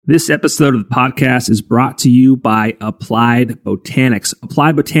This episode of the podcast is brought to you by Applied Botanics.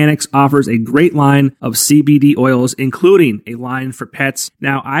 Applied Botanics offers a great line of CBD oils, including a line for pets.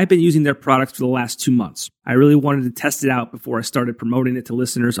 Now, I've been using their products for the last 2 months. I really wanted to test it out before I started promoting it to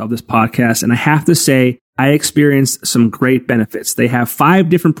listeners of this podcast, and I have to say, I experienced some great benefits. They have 5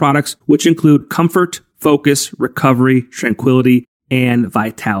 different products, which include comfort, focus, recovery, tranquility, and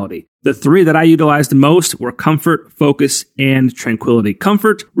vitality. The 3 that I utilized the most were comfort, focus, and tranquility.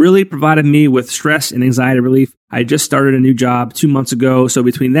 Comfort really provided me with stress and anxiety relief. I just started a new job 2 months ago, so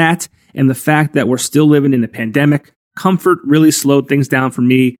between that and the fact that we're still living in a pandemic, comfort really slowed things down for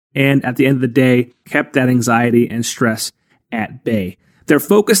me, and at the end of the day, kept that anxiety and stress at bay. Their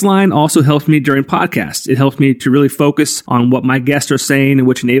focus line also helps me during podcasts. It helps me to really focus on what my guests are saying,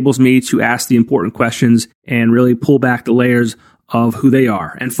 which enables me to ask the important questions and really pull back the layers of who they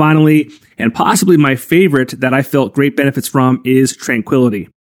are. And finally, and possibly my favorite that I felt great benefits from, is tranquility.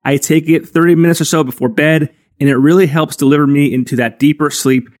 I take it 30 minutes or so before bed, and it really helps deliver me into that deeper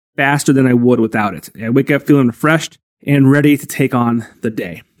sleep faster than I would without it. I wake up feeling refreshed and ready to take on the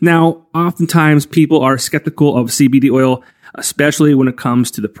day. Now, oftentimes people are skeptical of CBD oil, especially when it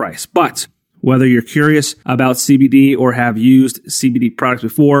comes to the price. But whether you're curious about CBD or have used CBD products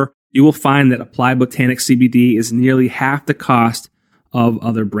before, you will find that Applied Botanics CBD is nearly half the cost of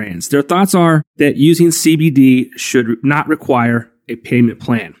other brands. Their thoughts are that using CBD should not require a payment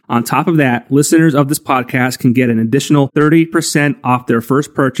plan. On top of that, listeners of this podcast can get an additional 30% off their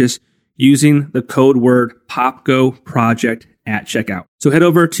first purchase using the code word Popko Project at checkout. So head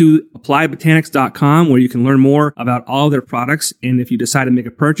over to appliedbotanics.com where you can learn more about all their products. And if you decide to make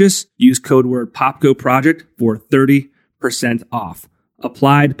a purchase, use code word Popko Project for 30% off.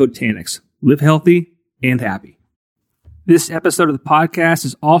 Applied Botanics. Live healthy and happy. This episode of the podcast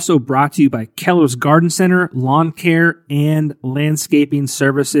is also brought to you by Keller's Garden Center, Lawn Care, and Landscaping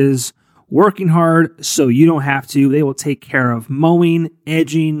Services. Working hard so you don't have to. They will take care of mowing,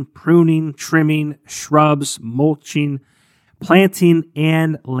 edging, pruning, trimming, shrubs, mulching, planting,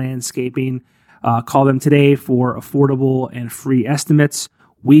 and landscaping. Call them today for affordable and free estimates,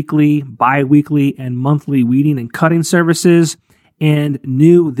 weekly, bi-weekly, and monthly weeding and cutting services. And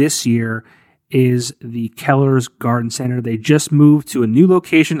new this year is the Keller's Garden Center. They just moved to a new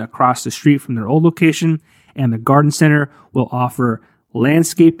location across the street from their old location, and the Garden Center will offer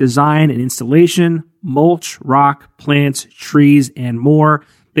landscape design and installation, mulch, rock, plants, trees, and more.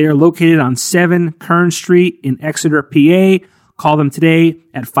 They are located on 7 Kern Street in Exeter, PA. Call them today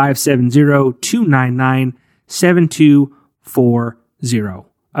at 570-299-7240.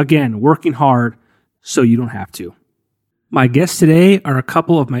 Again, working hard so you don't have to. My guests today are a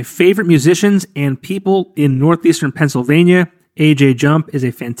couple of my favorite musicians and people in northeastern Pennsylvania. AJ Jump is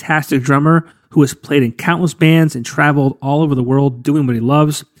a fantastic drummer who has played in countless bands and traveled all over the world doing what he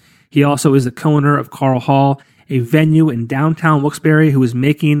loves. He also is the co-owner of Karl Hall, a venue in downtown Wilkes-Barre who is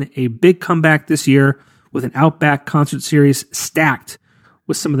making a big comeback this year with an Outback concert series stacked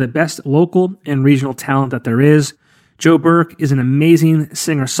with some of the best local and regional talent that there is. Joe Burke is an amazing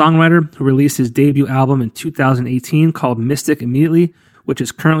singer-songwriter who released his debut album in 2018 called Mystic Immediately, which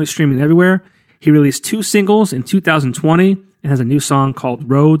is currently streaming everywhere. He released 2 singles in 2020 and has a new song called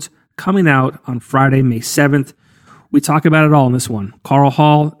Roads coming out on Friday, May 7th. We talk about it all in this one. Karl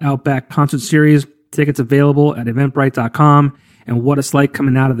Hall, Outback Concert Series, tickets available at eventbrite.com, and what it's like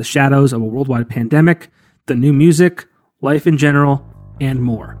coming out of the shadows of a worldwide pandemic, the new music, life in general, and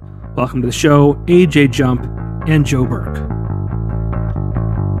more. Welcome to the show, AJ Jump and Joe Burke.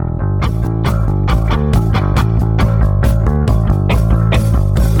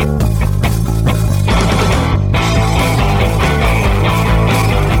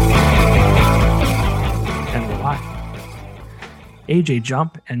 And we're live. AJ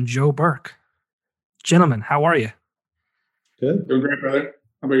Jump and Joe Burke. Gentlemen, how are you? Good. Doing great, brother.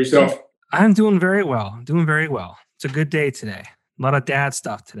 How about yourself? I'm doing very well. It's a good day today. A lot of dad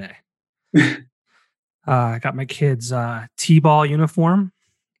stuff today. I got my kid's T-ball uniform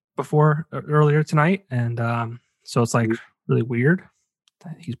earlier tonight, and so it's like really weird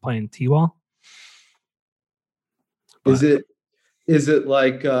that he's playing T-ball. But is it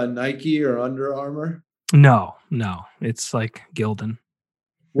like Nike or Under Armour? No, it's like Gildan.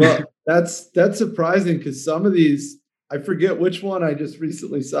 Well, that's surprising because some of these, I forget which one I just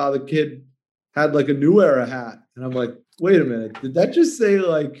recently saw. The kid had like a New Era hat, and I'm like, wait a minute, did that just say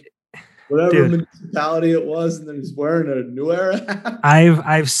like whatever municipality it was, and then he's wearing a New Era hat?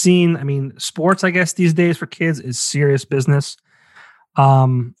 I've seen. I mean, sports, I guess these days for kids is serious business. I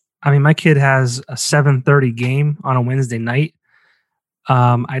mean, my kid has a 7:30 game on a Wednesday night.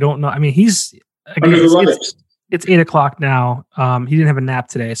 I don't know. I mean, he's it's 8:00 now. He didn't have a nap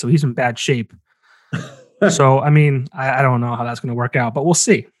today, so he's in bad shape. So, I mean, I don't know how that's going to work out, but we'll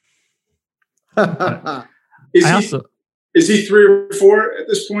see. Is he 3 or 4 at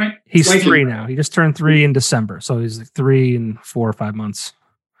this point? He's 3 now. He just turned 3 in December. So he's like 3 and 4 or 5 months.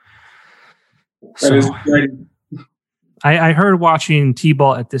 So I heard watching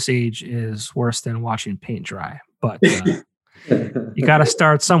T-ball at this age is worse than watching paint dry, but you got to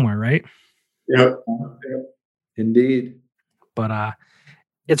start somewhere, right? Yep. Indeed. But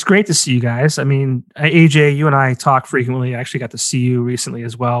it's great to see you guys. I mean, AJ, you and I talk frequently. I actually got to see you recently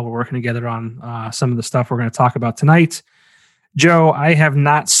as well. We're working together on some of the stuff we're going to talk about tonight. Joe, I have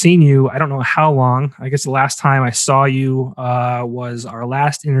not seen you. I don't know how long. I guess the last time I saw you was our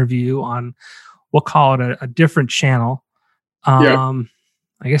last interview on, we'll call it a different channel. I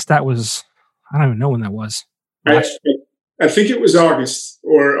guess that was, I don't even know when that was. I think it was August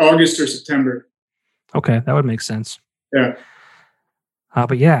or September. Okay, that would make sense. Yeah.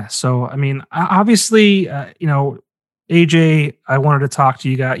 But yeah, so, I mean, obviously, AJ, I wanted to talk to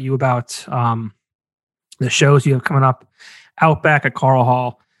you about the shows you have coming up out back at Karl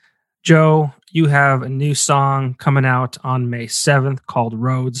Hall. Joe, you have a new song coming out on May 7th called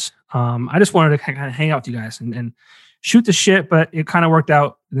Roads. I just wanted to kind of hang out with you guys and shoot the shit, but it kind of worked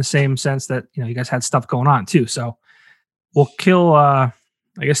out in the same sense that, you guys had stuff going on too. So we'll kill, I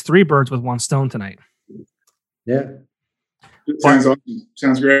guess, 3 birds with 1 stone tonight. Yeah. Sounds awesome.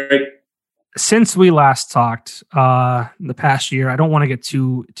 Sounds great. Since we last talked in the past year, I don't want to get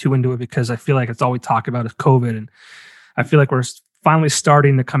too into it because I feel like it's all we talk about is COVID, and I feel like we're finally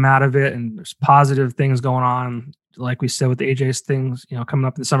starting to come out of it, and there's positive things going on, like we said with the AJ's things, coming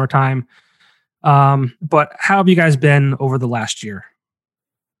up in the summertime. But how have you guys been over the last year?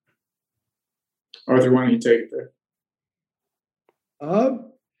 Arthur, why don't you take it there?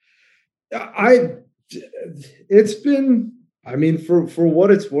 It's been, I mean, for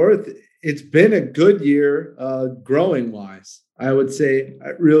what it's worth, it's been a good year, growing wise. I would say,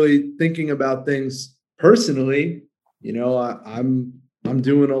 really thinking about things personally. I'm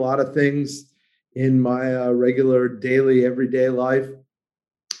doing a lot of things in my regular daily, everyday life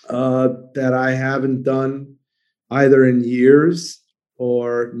that I haven't done either in years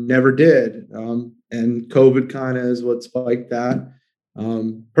or never did. And COVID kind of is what spiked that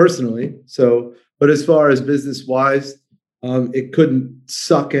personally. So, but as far as business wise, it couldn't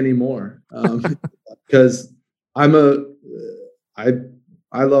suck anymore because I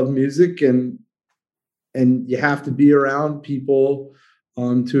love music, and you have to be around people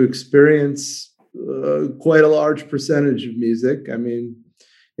to experience quite a large percentage of music. I mean,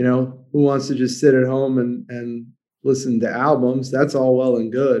 who wants to just sit at home and listen to albums? That's all well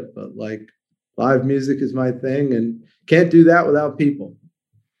and good, but like live music is my thing, and can't do that without people.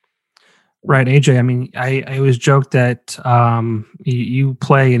 Right, AJ. I mean, I always joke that you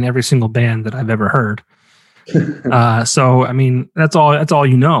play in every single band that I've ever heard. So I mean, that's all is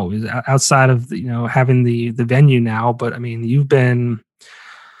outside of having the venue now. But I mean, you've been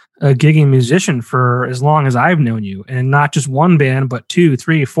a gigging musician for as long as I've known you, and not just one band, but 2,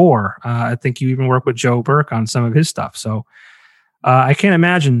 3, 4. I think you even work with Joe Burke on some of his stuff. So I can't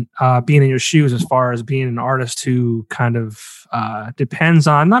imagine being in your shoes as far as being an artist who kind of depends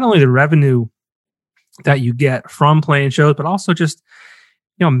on not only the revenue that you get from playing shows, but also just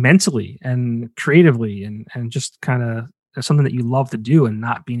mentally and creatively and just kind of something that you love to do and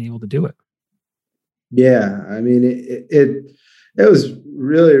not being able to do it. Yeah. I mean, it was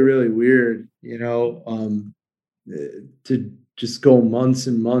really, really weird, to just go months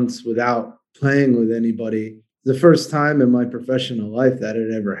and months without playing with anybody. The first time in my professional life that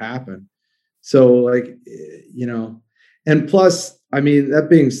had ever happened. So and plus, I mean, that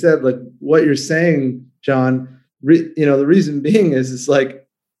being said, like what you're saying, John, the reason being is like,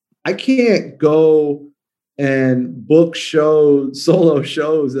 I can't go and book solo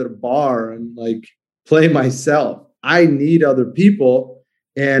shows at a bar and like play myself. I need other people.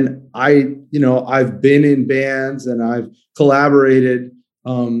 And I've been in bands and I've collaborated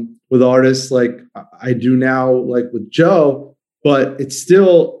with artists like I do now, like with Joe, but it's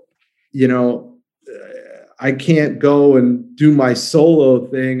still, I can't go and do my solo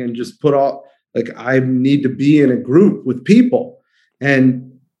thing and just put all, like, I need to be in a group with people. And,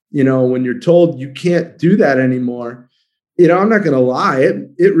 when you're told you can't do that anymore, I'm not going to lie,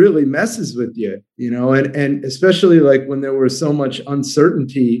 it really messes with you, and especially like when there was so much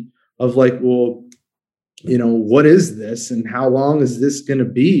uncertainty of like, well, what is this and how long is this going to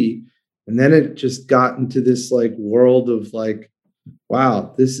be? And then it just got into this like world of like,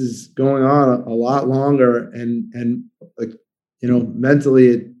 wow, this is going on a lot longer. And like, mentally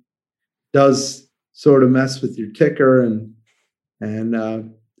it does sort of mess with your ticker and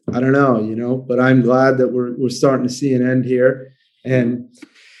I don't know, but I'm glad that we're starting to see an end here. And,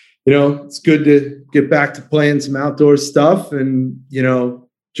 it's good to get back to playing some outdoor stuff. And,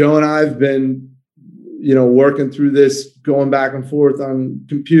 Joe and I have been, working through this, going back and forth on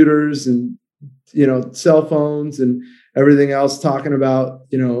computers and, cell phones and everything else, talking about,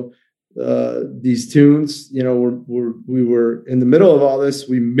 these tunes. We were in the middle of all this.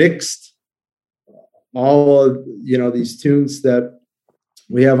 We mixed all of, these tunes that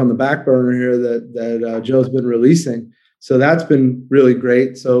we have on the back burner here that Joe's been releasing. So that's been really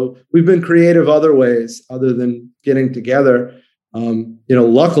great. So we've been creative other ways other than getting together.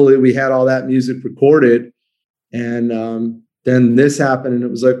 Luckily we had all that music recorded, and then this happened, and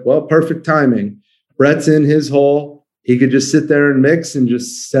it was like, well, perfect timing. Brett's in his hole. He could just sit there and mix and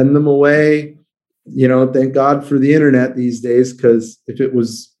just send them away. Thank God for the internet these days, because if it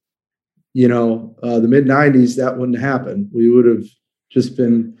was, the mid 90s, that wouldn't happen. We would have just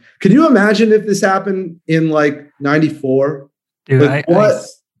been. Can you imagine if this happened in like 94? Dude, like,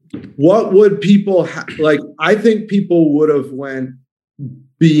 what would people like? I think people would have went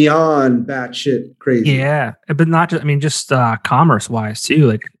beyond batshit crazy. Yeah, but not just. Just commerce wise too,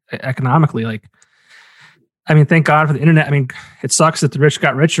 like economically. Like, thank God for the internet. It sucks that the rich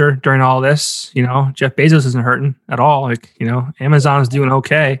got richer during all this. Jeff Bezos isn't hurting at all. Like, Amazon's doing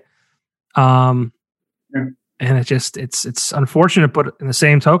okay. Yeah. And it's unfortunate, but in the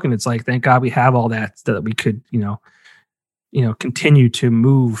same token, it's like, thank God we have all that we could, continue to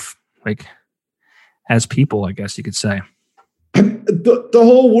move like as people, I guess you could say. The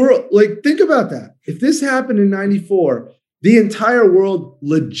whole world, like, think about that. If this happened in 94, the entire world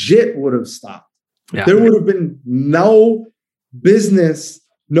legit would have stopped. Yeah. There would have been no business,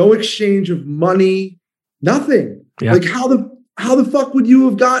 no exchange of money, nothing. Yeah. Like, how the fuck would you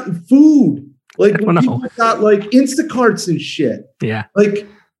have gotten food? Like, when people got like Instacarts and shit. Yeah. Like,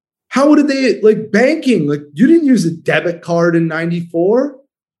 how did they, like, banking? Like, you didn't use a debit card in 94.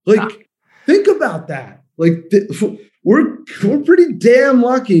 Like, think about that. Like, we're pretty damn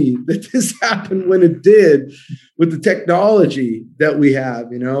lucky that this happened when it did with the technology that we have,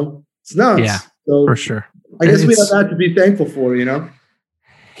 It's nuts. Yeah, so for sure. I guess we have that to be thankful for,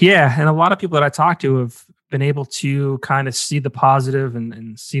 Yeah. And a lot of people that I talk to have been able to kind of see the positive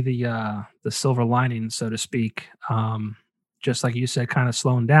and see the silver lining, so to speak. Just like you said, kind of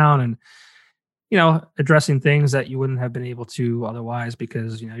slowing down and, addressing things that you wouldn't have been able to otherwise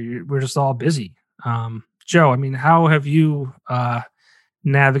because, we're just all busy. Joe, how have you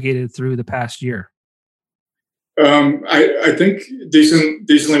navigated through the past year? I think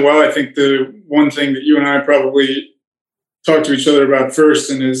decently well. I think the one thing that you and I probably talk to each other about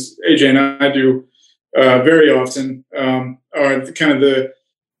first, and as AJ and I do very often, are the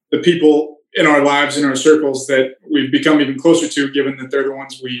people in our lives, in our circles that we've become even closer to, given that they're the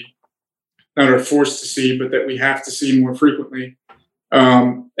ones we not are forced to see, but that we have to see more frequently,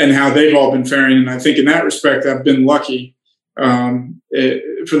 and how they've all been faring. And I think in that respect, I've been lucky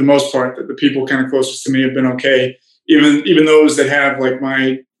for the most part that the people kind of closest to me have been okay. Even those that have, like,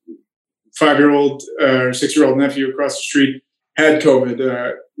 my 5-year-old or 6-year-old nephew across the street had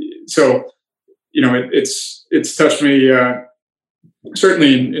COVID. So, it's touched me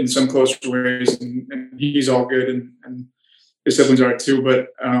certainly in some closer ways, and he's all good, and his siblings are too. But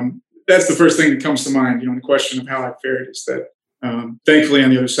that's the first thing that comes to mind. The question of how I fared is that thankfully on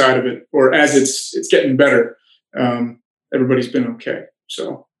the other side of it, or as it's getting better, everybody's been okay.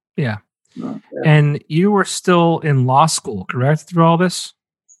 So yeah. And you were still in law school, correct, through all this?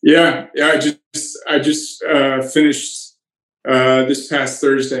 Yeah. I just finished this past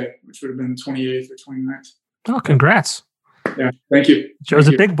Thursday, which would have been the 28th or 29th. Oh, congrats. Yeah, thank you. Joe's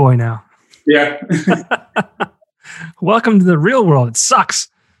a big boy now. Yeah. Welcome to the real world. It sucks.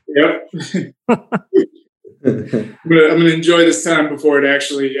 Yep. I'm gonna enjoy this time before it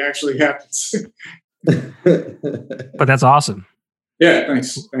actually happens. But that's awesome. Yeah,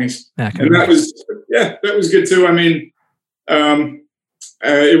 thanks. Yeah, and that was good too. I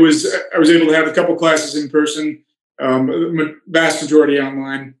was able to have a couple classes in person, vast majority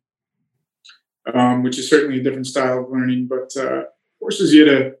online, which is certainly a different style of learning, but forces you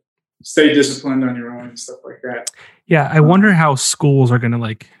to stay disciplined on your own and stuff like that. Yeah, I wonder how schools are going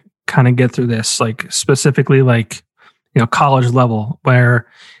to kind of get through this, specifically college level, where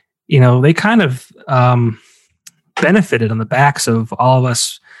they kind of benefited on the backs of all of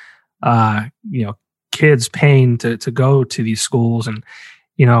us, kids paying to go to these schools, and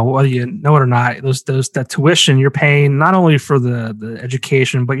whether you know it or not, that tuition you're paying not only for the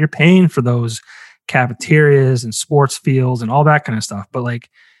education, but you're paying for those cafeterias and sports fields and all that kind of stuff. But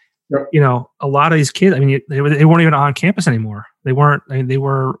Yep. you know, a lot of these kids, I mean, they weren't even on campus anymore. They weren't, I mean, they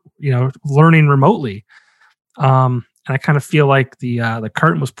were, you know, learning remotely. And I kind of feel like the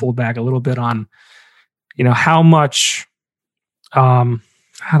curtain was pulled back a little bit on, you know, how much, how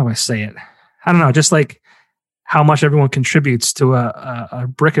do I say it? I don't know, just like how much everyone contributes to a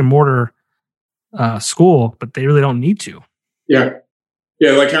brick and mortar school, but they really don't need to. Yeah.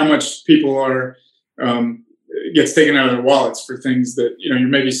 Yeah. Like how much people are, gets taken out of their wallets for things that, you know, you're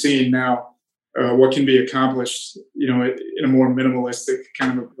maybe seeing now, what can be accomplished, you know, in a more minimalistic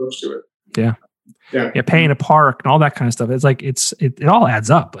kind of approach to it. Yeah. Yeah. Yeah. Paying a park and all that kind of stuff. It's like, it all adds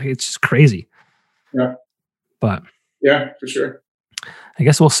up. Like, it's just crazy. Yeah. But yeah, for sure. I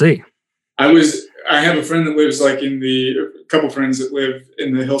guess we'll see. I have a friend that lives like a couple friends that live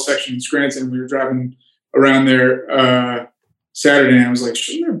in the hill section in Scranton. We were driving around there, Saturday, and I was like,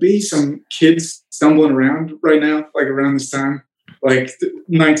 shouldn't there be some kids stumbling around right now, like around this time, like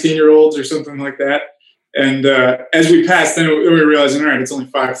 19-year-olds or something like that? And as we passed, then we were realizing, all right, it's only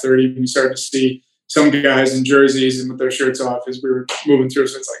 5:30, and we started to see some guys in jerseys and with their shirts off as we were moving through.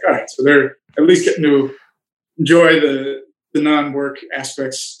 So it's like, all right, so they're at least getting to enjoy the non-work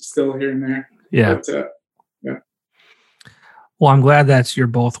aspects still here and there. Yeah. But, yeah. Well, I'm glad that you're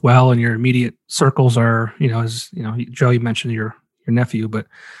both well and your immediate circles are, you know, as you know, Joe, you mentioned your nephew, but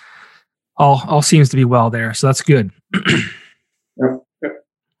all seems to be well there. So that's good. Yep.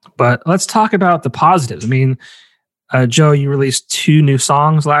 But let's talk about the positives. I mean, Joe, you released 2 new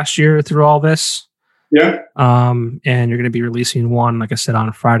songs last year through all this. Yeah. And you're going to be releasing one, like I said,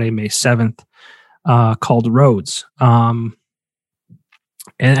 on Friday, May 7th, called Roads. And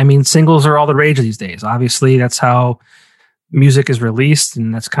I mean, singles are all the rage these days. Obviously, that's how music is released,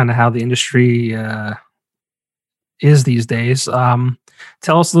 and that's kind of how the industry is these days.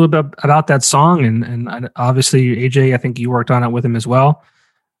 Tell us a little bit about that song, and obviously, AJ, I think you worked on it with him as well.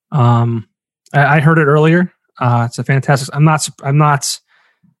 I heard it earlier. It's a fantastic. I'm not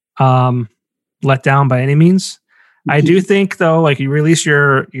let down by any means. I do think though, like you released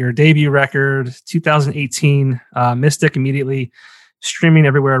your debut record, 2018, Mystic, immediately streaming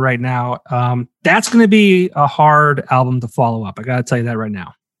everywhere right now. That's going to be a hard album to follow up. I got to tell you that right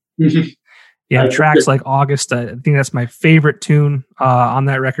now. Mm-hmm. Yeah, tracks like August. I think that's my favorite tune on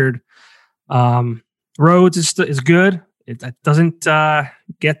that record. Roads is good. It doesn't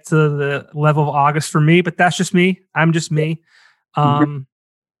get to the level of August for me, but that's just me. I'm just me. You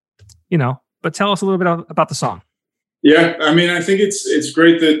know, but tell us a little bit about the song. Yeah, I mean, I think it's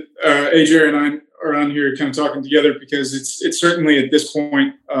great that AJ and I are on here kind of talking together, because it's certainly at this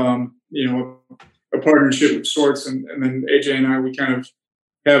point, you know, a partnership of sorts. And then AJ and I, we kind of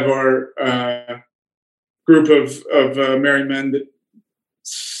have our group of married men that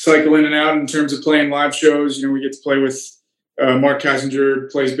cycle in and out in terms of playing live shows. You know, we get to play with Mark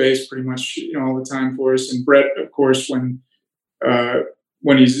Kassinger, plays bass pretty much, you know, all the time for us. And Brett, of course,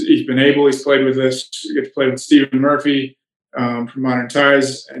 when he's been able, he's played with us. We get to play with Stephen Murphy from Modern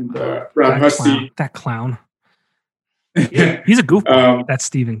Ties, and Rob Husty. That clown. He's a goofball. That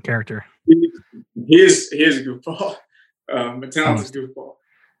Stephen character. He is a goofball, a talented goofball.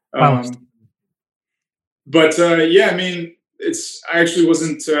 But yeah, I mean, I actually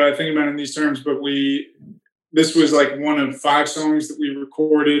wasn't thinking about it in these terms, but this was like one of 5 songs that we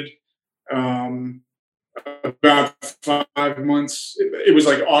recorded about 5 months. It was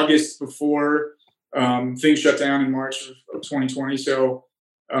like August before things shut down in March of 2020. So,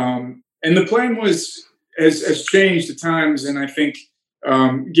 and the plan has changed at times. And I think,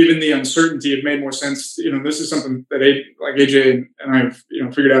 given the uncertainty, it made more sense. You know, this is something that AJ and I have, you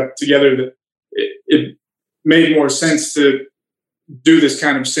know, figured out together, that it made more sense to do this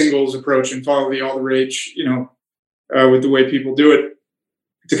kind of singles approach and follow the all the rage, you know, with the way people do it,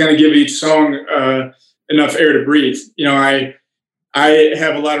 to kind of give each song enough air to breathe. You know, I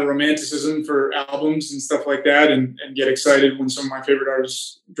have a lot of romanticism for albums and stuff like that, and get excited when some of my favorite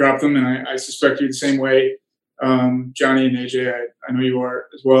artists drop them. And I suspect you're the same way, Johnny and AJ. I know you are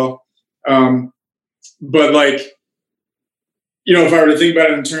as well. But like, you know, if I were to think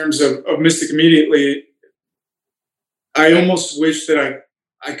about it in terms of Mystic immediately, I almost wish that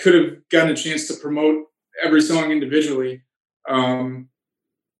I could have gotten a chance to promote every song individually.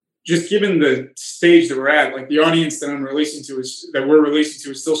 Just given the stage that we're at, like the audience that we're releasing to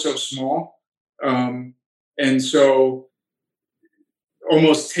is still so small. And so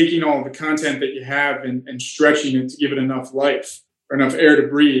almost taking all the content that you have and stretching it to give it enough life or enough air to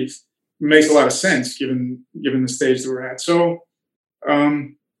breathe makes a lot of sense given the stage that we're at. So, I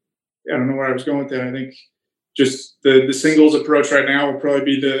don't know where I was going with that. I think just the singles approach right now will probably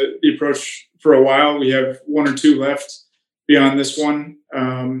be the approach for a while. We have 1 or 2 left beyond this one.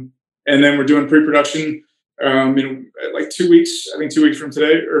 and then we're doing pre-production in like 2 weeks. I think 2 weeks from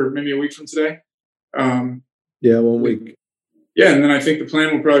today, or maybe a week from today. 1 week. Yeah, and then I think the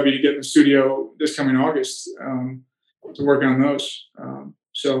plan will probably be to get in the studio this coming August to work on those.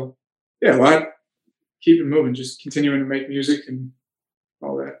 So yeah, a lot. Keep it moving, just continuing to make music and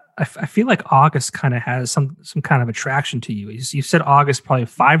all that. I feel like August kind of has some kind of attraction to you. You said August probably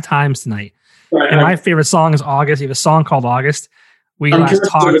 5 times tonight. Right, and my favorite song is August. You have a song called August. We last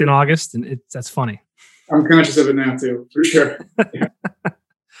talked in August, and that's funny. I'm conscious of it now too, for sure. Yeah.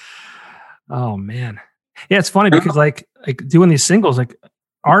 Oh man. Yeah, it's funny because like doing these singles, like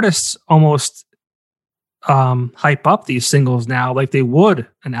artists almost hype up these singles now like they would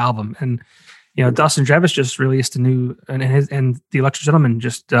an album. And Dustin Drevis just released a new, and the Electric Gentleman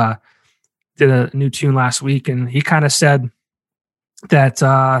just did a new tune last week, and he kind of said that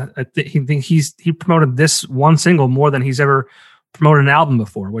he promoted this one single more than he's ever promoted an album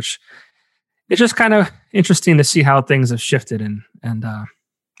before, which it's just kind of interesting to see how things have shifted. And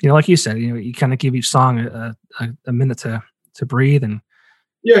like you said, you kind of give each song a minute to breathe and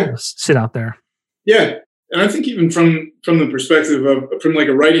sit out there. Yeah. And I think even from the perspective from like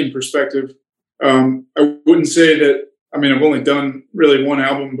a writing perspective, I wouldn't say that, I've only done really one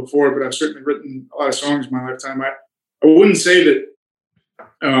album before, but I've certainly written a lot of songs in my lifetime. I wouldn't say that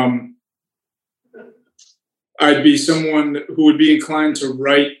I'd be someone who would be inclined to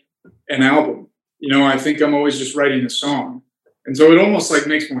write an album. I think I'm always just writing a song. And so it almost like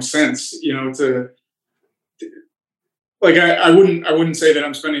makes more sense, to like, I wouldn't say that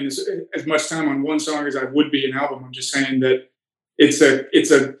I'm spending as much time on one song as I would be an album. I'm just saying that it's a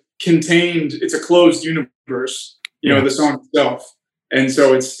closed universe, the song itself. And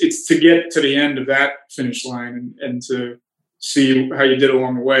so it's to get to the end of that finish line and to see how you did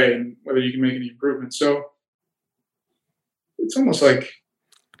along the way and whether you can make any improvements. So it's almost like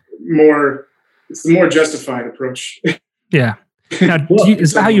it's the more justified approach. Yeah. Now,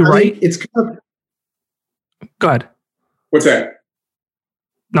 is that how you write? It's kind of. Go ahead. What's that?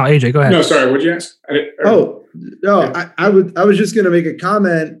 No, AJ, go ahead. No, sorry. What'd you ask? I was just going to make a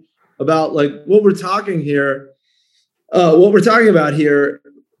comment about like what we're talking here. What we're talking about here,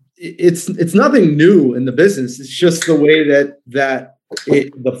 it's nothing new in the business. It's just the way that the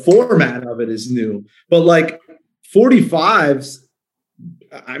format of it is new. But like 45s,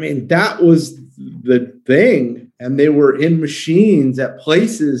 that was the thing, and they were in machines at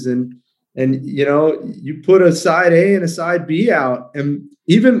places, and you put a side A and a side B out. And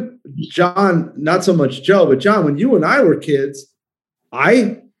even John, not so much Joe, but John, when you and I were kids,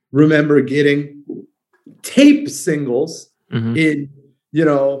 I remember getting tape singles in,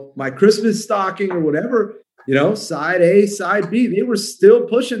 my Christmas stocking or whatever, side A, side B. They were still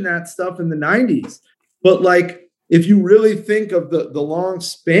pushing that stuff in the 90s. But like, if you really think of the long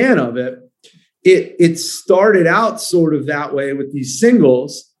span of it, it started out sort of that way with these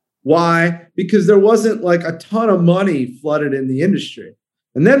singles. Why? Because there wasn't like a ton of money flooded in the industry.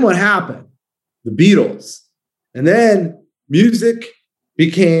 And then what happened? The Beatles. And then music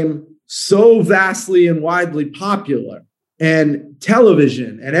became so vastly and widely popular, and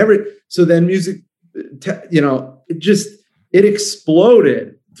television and so then music, it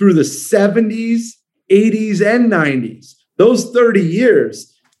exploded through the 70s, 80s, and 90s, those 30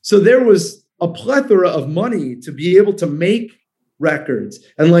 years. So there was a plethora of money to be able to make records.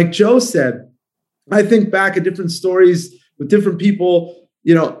 And like Joe said, I think back at different stories with different people,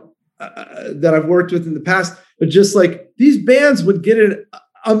 that I've worked with in the past, but just like these bands would get a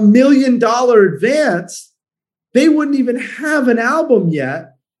 $1 million advance. They wouldn't even have an album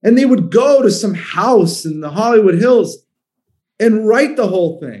yet. And they would go to some house in the Hollywood Hills and write the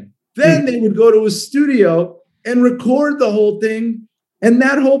whole thing. Then they would go to a studio and record the whole thing. And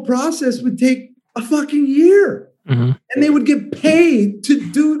that whole process would take a fucking year. And they would get paid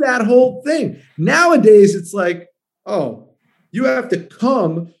to do that whole thing. Nowadays, it's like, oh, you have to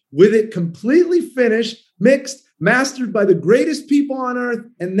come with it completely finished, mixed, mastered by the greatest people on earth,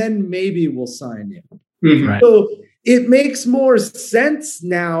 and then maybe we'll sign you. Right. So it makes more sense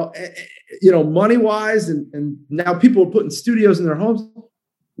now, money-wise, and now people are putting studios in their homes.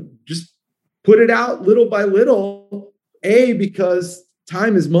 Just put it out little by little, A, because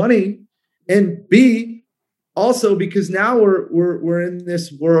time is money, and B, also because now we're in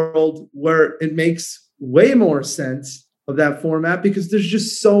this world where it makes way more sense of that format because there's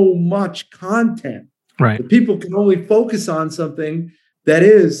just so much content. Right. That people can only focus on something that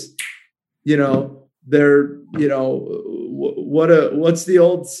is, what's the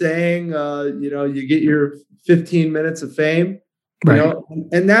old saying? You get your 15 minutes of fame,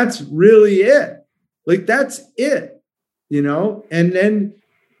 and that's really it. Like, that's it, and then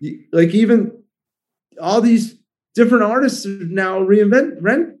like even all these different artists are now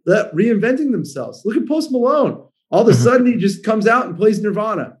reinventing themselves. Look at Post Malone. All of a sudden, he just comes out and plays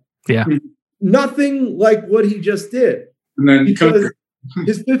Nirvana. Yeah. Nothing like what he just did. And then because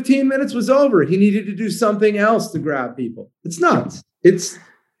his 15 minutes was over. He needed to do something else to grab people. It's nuts. It's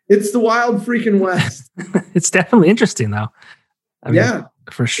the wild freaking West. It's definitely interesting, though. I mean, yeah,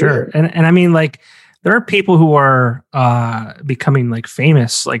 for sure. And I mean, like, there are people who are becoming like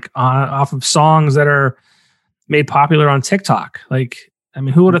famous, like off of songs that are made popular on TikTok. Like, I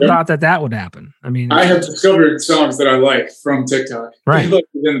mean, who would have thought that would happen? I mean, I have discovered songs that I like from TikTok, right?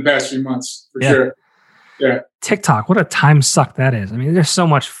 Within the past few months, for sure. Yeah, TikTok, what a time suck that is. I mean, there's so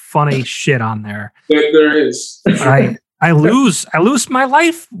much funny shit on there. There is. I lose my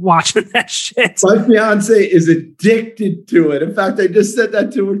life watching that shit. My fiance is addicted to it. In fact, I just said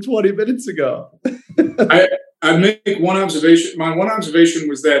that to her 20 minutes ago. I make one observation. My one observation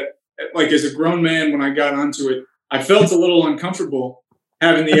was that, like, as a grown man, when I got onto it, I felt a little uncomfortable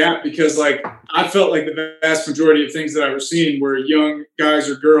having the app because, like, I felt like the vast majority of things that I was seeing were young guys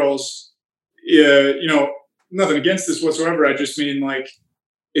or girls. You know, nothing against this whatsoever. I just mean, like,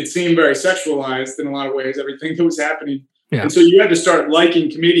 it seemed very sexualized in a lot of ways, everything that was happening. Yeah. And so you had to start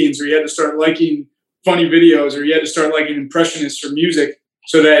liking comedians, or you had to start liking funny videos, or you had to start liking impressionists or music,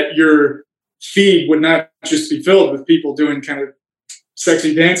 so that your feed would not just be filled with people doing kind of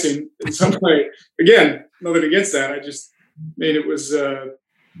sexy dancing in some way. Again, nothing against that. I just made it was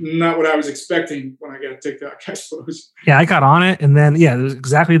not what I was expecting when I got TikTok, I suppose. Yeah, I got on it, and then it was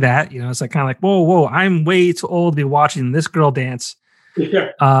exactly that. You know, it's like kind of like, whoa, I'm way too old to be watching this girl dance. Yeah.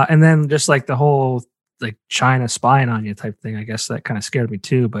 And then just like the whole like China spying on you type thing, I guess that kind of scared me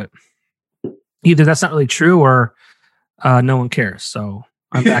too. But either that's not really true, or no one cares. So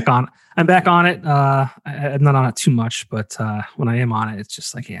I'm back on. I'm back on it. I'm not on it too much, but when I am on it, it's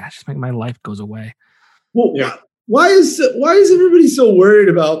just like, it's just like my life goes away. Well, yeah. Why is everybody so worried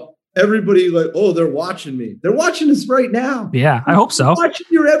about everybody like, oh, they're watching me? They're watching us right now. Yeah, I hope so. They're watching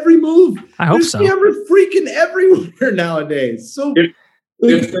your every move. I hope so. Cameras freaking everywhere nowadays. So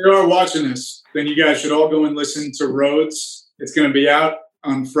if they are watching this, then you guys should all go and listen to Roads. It's going to be out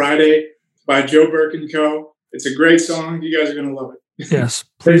on Friday by Joe Burke and Co. It's a great song. You guys are going to love it. Yes.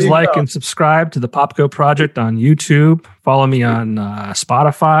 Please like and subscribe to the Popko Project on YouTube. Follow me on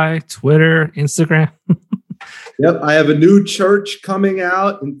Spotify, Twitter, Instagram. Yep. I have a new church coming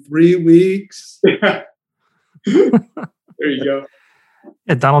out in 3 weeks. There you go.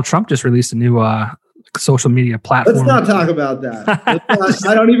 Yeah, Donald Trump just released a new social media platform. Let's not talk about that.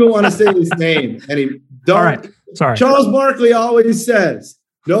 I don't even want to say his name. All right. Sorry. Charles Barkley always says,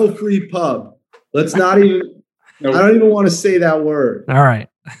 no free pub. Let's not even... Nope. I don't even want to say that word. All right.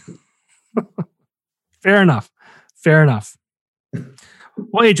 Fair enough.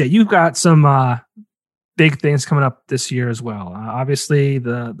 Well, AJ, you've got some big things coming up this year as well. Obviously,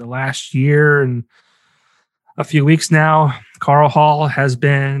 the last year and a few weeks now, Karl Hall has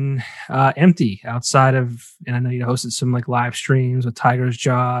been empty outside of, and I know you hosted some like live streams with Tiger's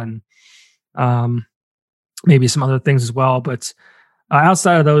Jaw and maybe some other things as well. But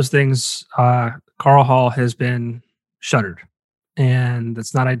outside of those things, Karl Hall has been shuttered, and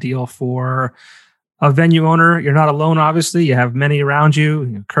that's not ideal for a venue owner. You're not alone, obviously. You have many around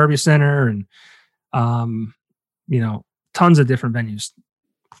you, Kirby Center and, tons of different venues,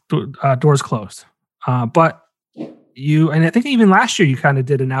 doors closed. But and I think even last year you kind of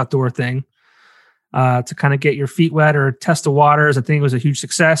did an outdoor thing to kind of get your feet wet or test the waters. I think it was a huge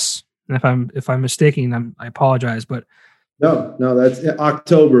success. And if I'm mistaken, I apologize, but No, that's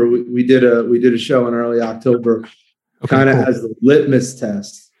October. We did a show in early October, kind of as the litmus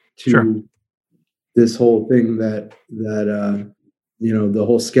test to this whole thing that the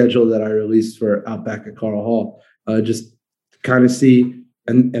whole schedule that I released for Outback at Karl Hall, just kind of see,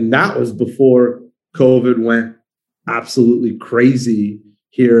 and that was before COVID went absolutely crazy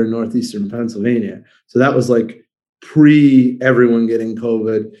here in northeastern Pennsylvania. So that was like pre everyone getting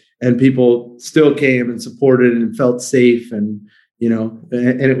COVID. And people still came and supported and felt safe, and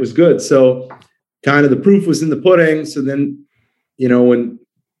and it was good. So kind of the proof was in the pudding. So then, when,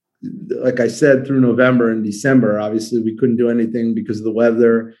 like I said, through November and December, obviously we couldn't do anything because of the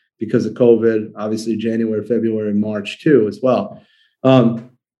weather, because of COVID, obviously January, February, March too, as well.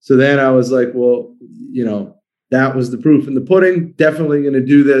 So then I was like, well, that was the proof in the pudding, definitely going to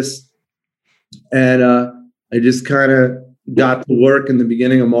do this. And I just kind of got to work in the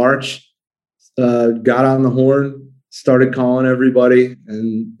beginning of March, got on the horn, started calling everybody,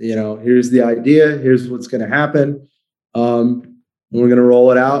 and here's the idea, here's what's going to happen, and we're going to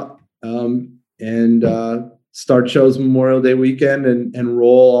roll it out, and start shows Memorial Day weekend and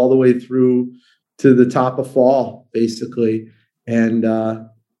roll all the way through to the top of fall, basically. And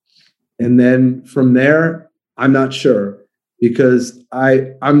then from there, I'm not sure, because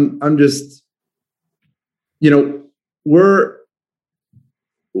I'm just,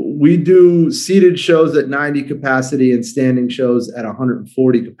 we do seated shows at 90 capacity and standing shows at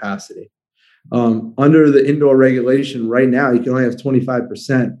 140 capacity. Under the indoor regulation right now, you can only have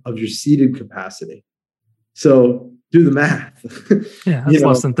 25% of your seated capacity. So do the math. Yeah, that's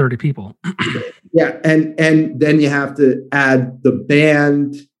less than 30 people. Yeah, and then you have to add the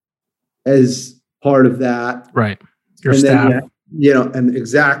band as part of that. Right. Your staff. Then, and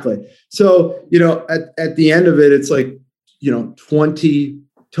exactly. So, at the end of it, it's like, 20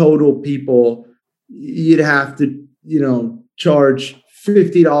 total people. You'd have to, charge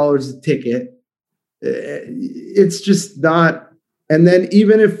 $50 a ticket. It's just not. And then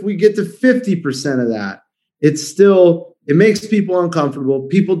even if we get to 50% of that, it makes people uncomfortable.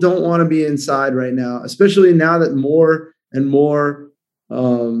 People don't want to be inside right now, especially now that more and more,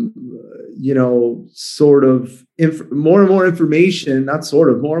 more and more information,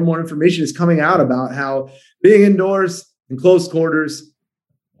 more and more information is coming out about how being indoors in close quarters,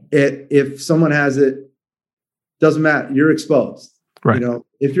 if someone has it, doesn't matter. You're exposed. Right.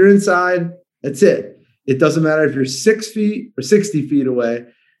 If you're inside, that's it. It doesn't matter if you're 6 feet or 60 feet away,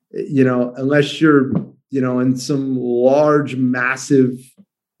 unless you're, in some large, massive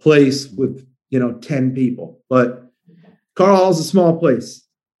place with, 10 people. But Karl Hall's a small place.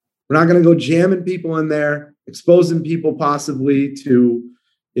 We're not going to go jamming people in there, exposing people possibly to,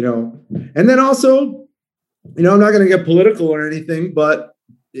 and then also, I'm not going to get political or anything, but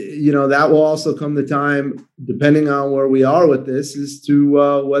that will also come the time, depending on where we are with this, is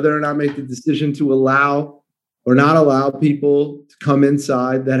to whether or not make the decision to allow or not allow people to come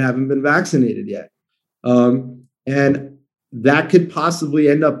inside that haven't been vaccinated yet. And that could possibly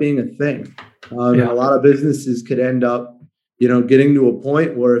end up being a thing. And a lot of businesses could end up, getting to a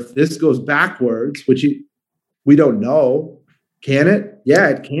point where if this goes backwards, which we don't know, can it? Yeah,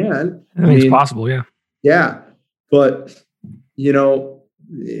 it can. I mean, it's possible. Yeah. Yeah. But,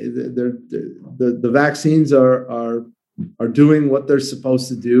 the vaccines are doing what they're supposed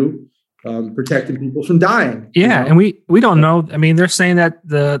to do, protecting people from dying. Yeah, and we don't know. I mean, they're saying that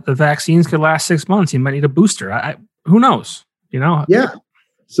the vaccines could last 6 months. You might need a booster. Who knows? Yeah.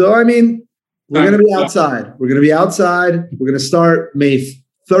 So I mean, we're going to be outside. We're going to start May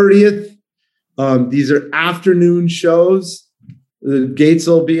 30th. These are afternoon shows. The gates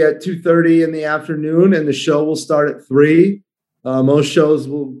will be at 2:30 in the afternoon, and the show will start at 3. Most shows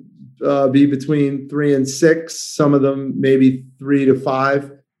will be between 3 and 6. Some of them maybe 3 to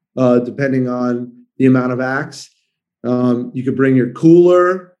 5, depending on the amount of acts. You could bring your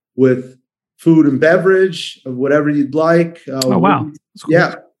cooler with food and beverage of whatever you'd like. Oh, wow. That's cool.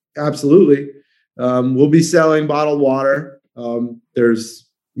 Yeah, absolutely. We'll be selling bottled water. There's,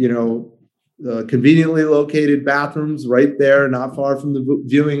 conveniently located bathrooms right there, not far from the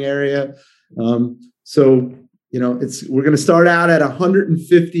viewing area. So, we're going to start out at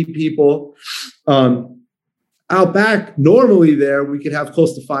 150 people. Out back, normally there, we could have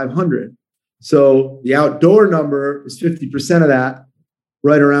close to 500. So the outdoor number is 50% of that,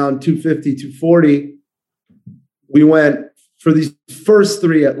 right around 250, 240. We went, for these first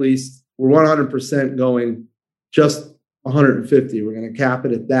 3 at least, we're 100% going just 150. We're going to cap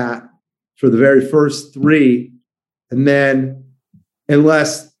it at that for the very first 3. And then,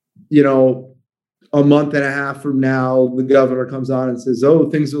 unless, a month and a half from now, the governor comes on and says, oh,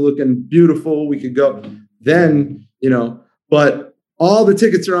 things are looking beautiful, we could go. Then, but all the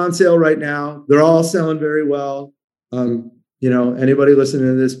tickets are on sale right now. They're all selling very well. Anybody listening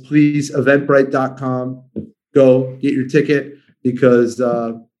to this, please, eventbrite.com, go get your ticket, because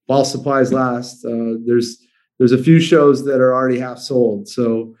while supplies last, there's a few shows that are already half sold.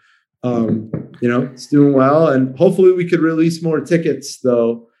 So, it's doing well. And hopefully we could release more tickets,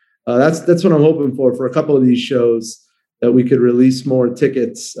 though. That's what I'm hoping for a couple of these shows, that we could release more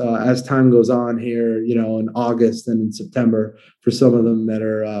tickets as time goes on here, in August and in September, for some of them that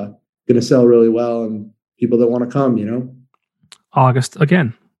are going to sell really well, and people that want to come, August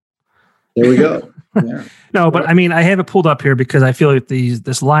again. There we go. Yeah. No, but I mean, I have it pulled up here because I feel like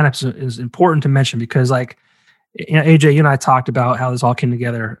this lineup is important to mention, because AJ, you and I talked about how this all came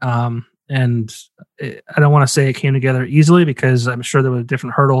together. And I don't want to say it came together easily, because I'm sure there were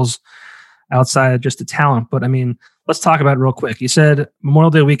different hurdles outside of just the talent. But I mean, let's talk about it real quick. You said Memorial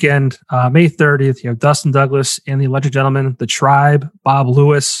Day weekend, May 30th, you have Dustin Douglas and the Electric Gentlemen, The Tribe, Bob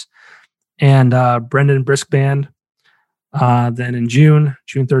Lewis, and Brendan Brisk Band. Then in June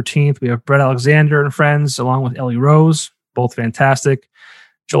 13th, we have Brett Alexander and Friends along with Ellie Rose, both fantastic.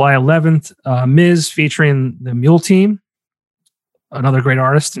 July 11th, Miz featuring the Mule Team, another great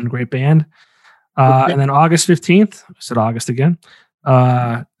artist and great band. And then August 15th, I said August again,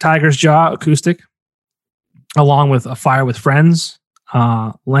 Tiger's Jaw acoustic, along with A Fire with Friends,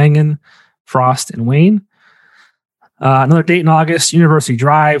 Langen, Frost, and Wayne. Another date in August, University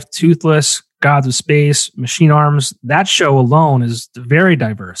Drive, Toothless, Gods of Space, Machine Arms. That show alone is very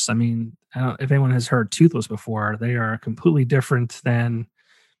diverse. I mean, I don't know if anyone has heard Toothless before. They are completely different than,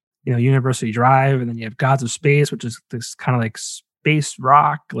 University Drive. And then you have Gods of Space, which is this kind of like space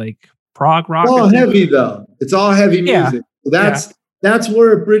rock, like prog rock. It's all heavy though. It's all heavy music. Yeah. So that's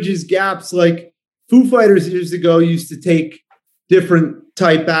where it bridges gaps. Like Foo Fighters years ago used to take different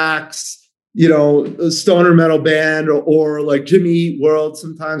type acts, a stoner metal band or like Jimmy Eat World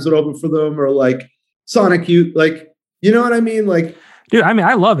sometimes would open for them, or like Sonic Youth, like, you know what I mean? Like, dude, I mean,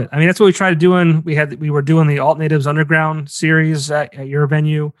 I love it. I mean, that's what we tried doing. We were doing the Alt Natives Underground series at your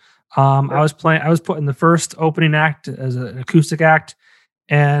venue. I was putting the first opening act as an acoustic act,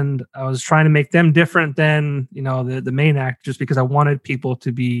 and I was trying to make them different than, the main act, just because I wanted people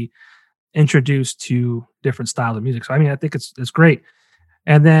to be introduced to different styles of music. So, I mean, I think it's great.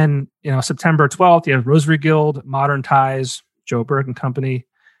 And then, September 12th, you have Rosary Guild, Modern Ties, Joe Burke and Company,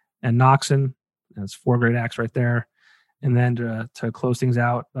 and Noxon. That's 4 great acts right there. And then to close things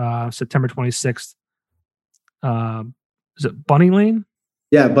out, September 26th, is it Bunny Lane?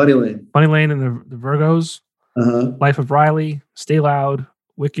 Yeah, Bunny Lane. Bunny Lane and the Virgos, Life of Riley, Stay Loud,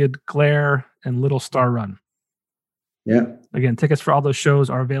 Wicked, Glare, and Little Star Run. Yeah. Again, tickets for all those shows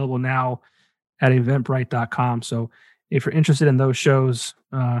are available now at eventbrite.com. So if you're interested in those shows,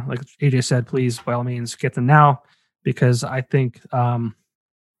 like AJ said, please, by all means, get them now, because I think all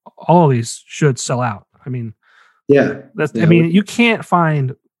of these should sell out. I mean, I mean, you can't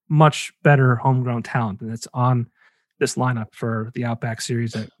find much better homegrown talent than that's on this lineup for the Outback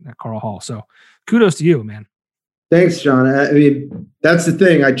series at Karl Hall. So kudos to you, man. Thanks, John. I mean, that's the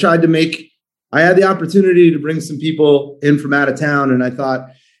thing. I had the opportunity to bring some people in from out of town, and I thought,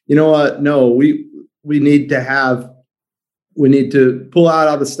 you know what? No, we need to pull out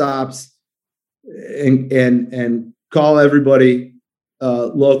all the stops and call everybody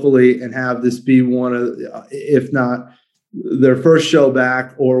locally and have this be one of, if not their first show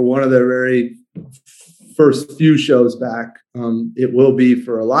back, or one of their very first few shows back. It will be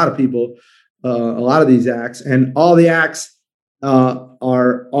for a lot of people, a lot of these acts, and all the acts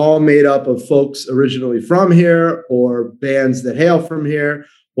are all made up of folks originally from here, or bands that hail from here,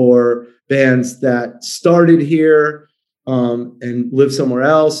 or bands that started here and live somewhere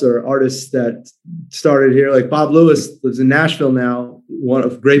else, or artists that started here. Like Bob Lewis lives in Nashville now, a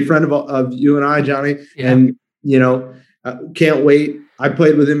great friend of you and I, Johnny. Yeah. And, can't wait. I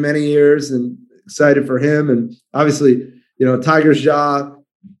played with him many years and excited for him. And obviously, Tiger's Jaw,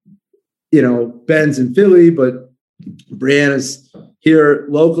 Ben's in Philly, but Brianna's here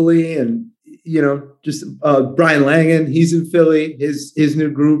locally. And, just Brian Langen, he's in Philly, his new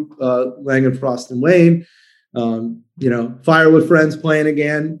group, Langen, Frost, and Wayne. Fire with Friends playing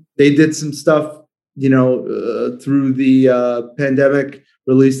again. They did some stuff, through the pandemic,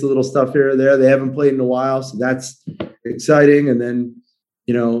 released a little stuff here or there. They haven't played in a while, so that's exciting. And then,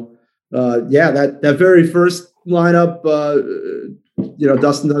 that very first lineup,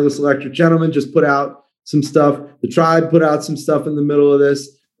 Dustin Douglas Electric Gentleman just put out some stuff. The Tribe put out some stuff in the middle of this.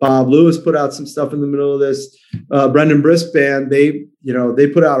 Bob Lewis put out some stuff in the middle of this. Brendan Brisk Band, they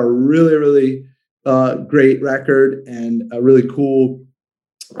put out a really, really great record and a really cool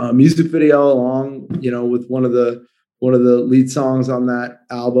music video along, with one of the lead songs on that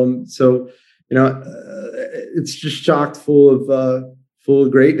album. So, it's just chocked full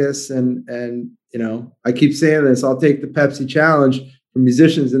of greatness. And I keep saying this, I'll take the Pepsi challenge for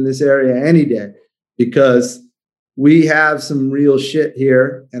musicians in this area any day, because we have some real shit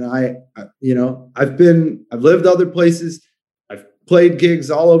here. And I've lived other places. I've played gigs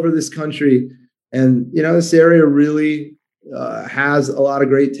all over this country. And, this area really has a lot of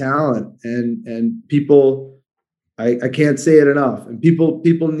great talent, and people, I can't say it enough. And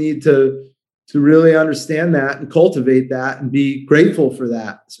people need to really understand that and cultivate that and be grateful for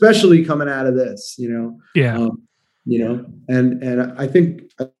that, especially coming out of this, Yeah. And I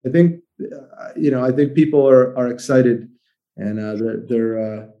think people are excited, and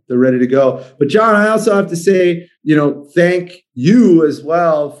they're ready to go. But John, I also have to say, thank you as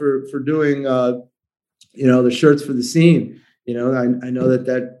well for doing, the shirts for the scene. I know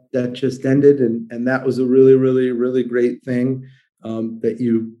that just ended, and that was a really, really, really great thing. that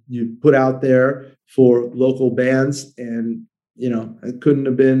you put out there for local bands, and it couldn't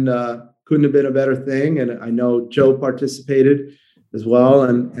have been a better thing. And I know Joe participated as well,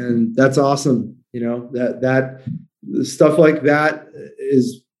 and that's awesome. That stuff like that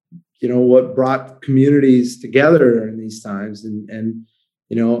is what brought communities together in these times. And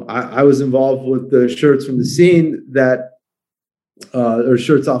I was involved with the Shirts from the Scene that or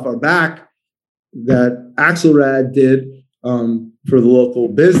Shirts Off Our Back that Axelrad did for the local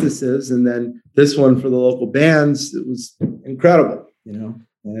businesses, and then this one for the local bands. It was incredible,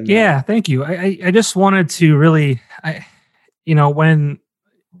 And, yeah, thank you. I just wanted to really, when,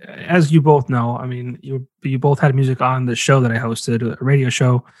 as you both know, I mean, you both had music on the show that I hosted, a radio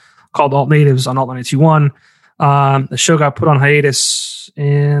show called Alt Natives on Alt 92.1. The show got put on hiatus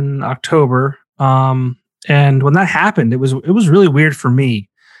in October. And when that happened, it was really weird for me.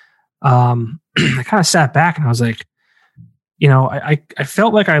 I kind of sat back and I was like, I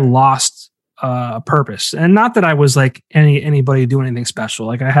felt like I lost a purpose, and not that I was like anybody doing anything special.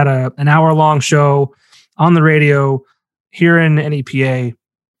 Like I had an hour-long show on the radio here in NEPA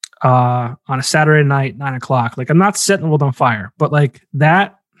on a Saturday night, 9:00. Like I'm not setting the world on fire, but like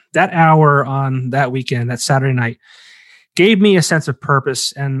that hour on that weekend, that Saturday night, gave me a sense of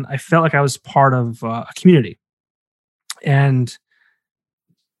purpose, and I felt like I was part of a community. And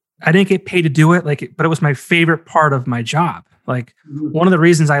I didn't get paid to do it, but it was my favorite part of my job. Like one of the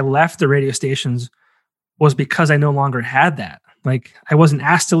reasons I left the radio stations was because I no longer had that. Like I wasn't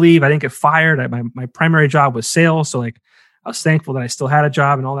asked to leave. I didn't get fired. My primary job was sales. So like I was thankful that I still had a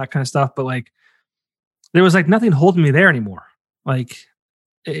job and all that kind of stuff. But like there was like nothing holding me there anymore. Like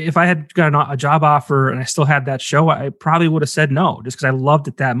if I had got a job offer and I still had that show, I probably would have said no, just because I loved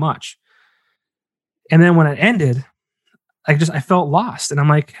it that much. And then when it ended, I felt lost. And I'm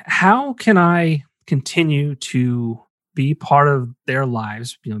like, how can I continue to be part of their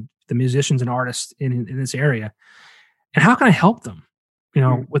lives, the musicians and artists in this area? And how can I help them,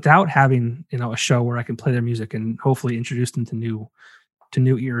 without having, a show where I can play their music and hopefully introduce them to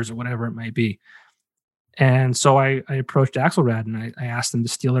new ears or whatever it might be. And so I approached Axelrad and I asked them to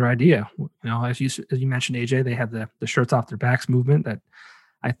steal their idea. As you mentioned, AJ, they had the Shirts Off Their Backs movement that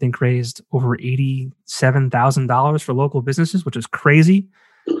I think raised over $87,000 for local businesses, which is crazy.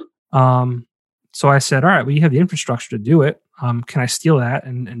 So I said, all right, well, you have the infrastructure to do it. Can I steal that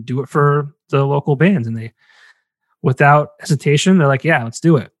and do it for the local bands? And they, without hesitation, they're like, yeah, let's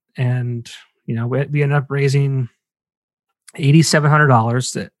do it. And, we ended up raising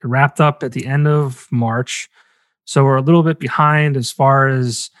 $8,700 that wrapped up at the end of March. So we're a little bit behind as far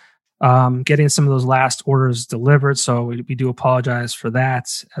as getting some of those last orders delivered. So we do apologize for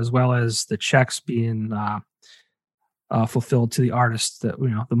that, as well as the checks being fulfilled to the artists that,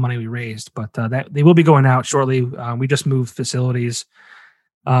 the money we raised, but that they will be going out shortly. We just moved facilities.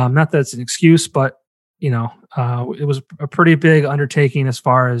 Not that it's an excuse, but, it was a pretty big undertaking as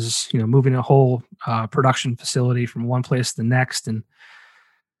far as, moving a whole production facility from one place to the next. And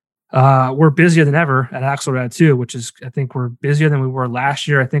we're busier than ever at Axelrad too, which is, I think we're busier than we were last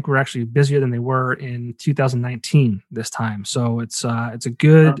year. I think we're actually busier than they were in 2019 this time. So it's a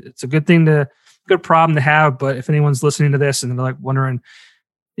good thing good problem to have. But if anyone's listening to this and they're like wondering,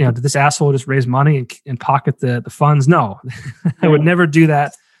 did this asshole just raise money and pocket the funds? No, I would never do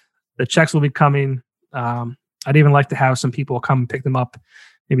that. The checks will be coming. I'd even like to have some people come and pick them up,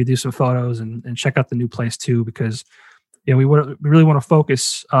 maybe do some photos and check out the new place too, because we really want to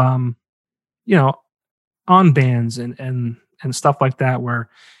focus, on bands and stuff like that, where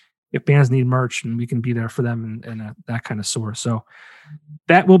if bands need merch and we can be there for them and that kind of source. So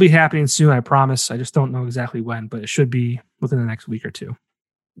that will be happening soon, I promise. I just don't know exactly when, but it should be within the next week or two.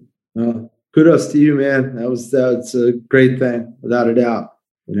 Kudos to you, man. That's a great thing, without a doubt.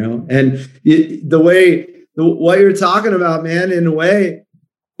 And what you're talking about, man, in a way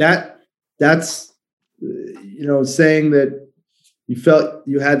that's saying that you felt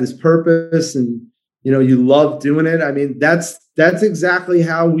you had this purpose and you love doing it. I mean, that's exactly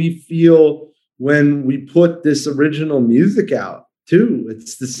how we feel when we put this original music out too.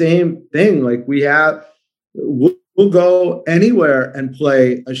 It's the same thing. Like we'll go anywhere and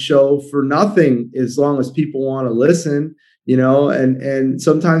play a show for nothing as long as people want to listen, and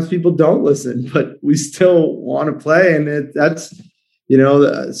sometimes people don't listen, but we still want to play. And that's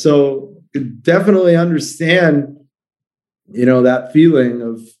so definitely understand, that feeling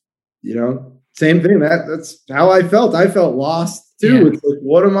of, same thing. That's how I felt. I felt lost too. Yeah. It's like,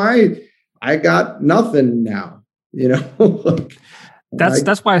 what am I got nothing now,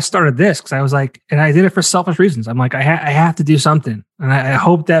 That's why I started this, because I was like, and I did it for selfish reasons. I'm like, I have to do something. And I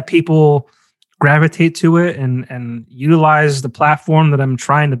hope that people gravitate to it and utilize the platform that I'm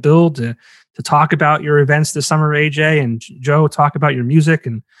trying to build to talk about your events this summer, AJ, and Joe, talk about your music.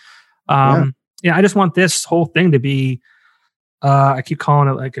 And I just want this whole thing to be, I keep calling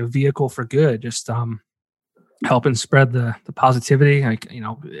it like a vehicle for good, just helping spread the positivity. Like,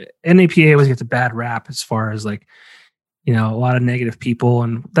 NAPA always gets a bad rap as far as like, a lot of negative people,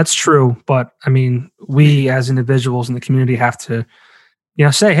 and that's true. But I mean, we as individuals in the community have to,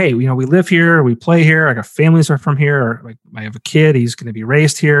 say, hey, we live here, we play here. Like our families are from here. Or like I have a kid, he's going to be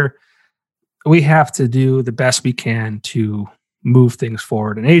raised here. We have to do the best we can to move things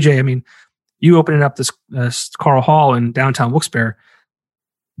forward. And AJ, I mean, you opening up this Karl Hall in downtown Wilkes-Barre,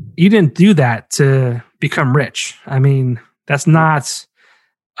 you didn't do that to become rich. I mean, that's not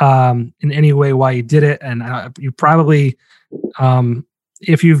in any way why you did it. And you probably,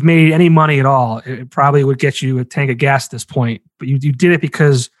 if you've made any money at all, it probably would get you a tank of gas at this point. But you did it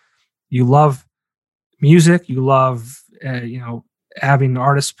because you love music, you love, having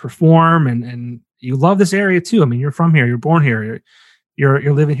artists perform, and you love this area too. I mean, you're from here, you're born here,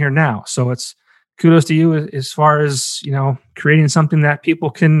 you're living here now. So it's kudos to you as far as, creating something that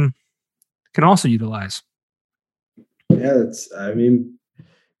people can also utilize. Yeah,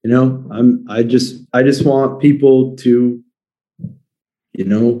 I just want people to,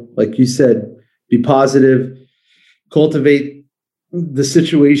 like you said, be positive, cultivate the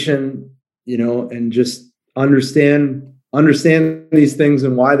situation, and just understand these things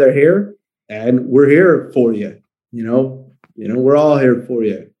and why they're here. And we're here for you. We're all here for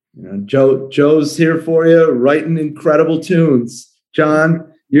you. Joe's here for you, writing incredible tunes.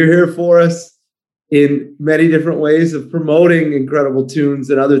 John, you're here for us in many different ways of promoting incredible tunes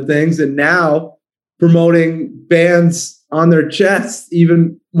and other things. And now promoting bands on their chests,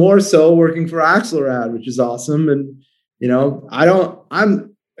 even more so, working for Axelrad, which is awesome. And,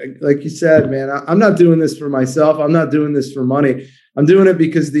 I'm like you said, man, I'm not doing this for myself. I'm not doing this for money. I'm doing it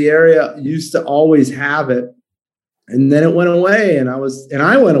because the area used to always have it. And then it went away, and I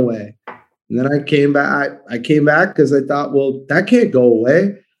went away. And then I came back because I thought, well, that can't go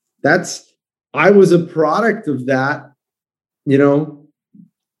away. I was a product of that,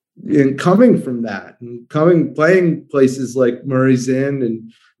 and coming from that, and playing places like Murray's Inn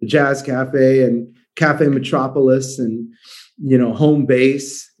and the Jazz Cafe and Cafe Metropolis and, Home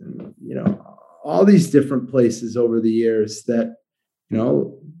Base, and, all these different places over the years that,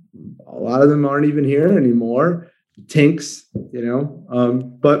 a lot of them aren't even here anymore. Tinks,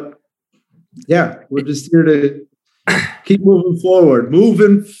 but yeah, we're just here to keep moving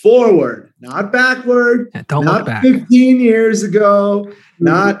forward, not backward. Yeah, don't not look back. 15 years ago,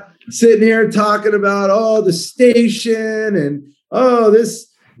 not sitting here talking about, the station and, this,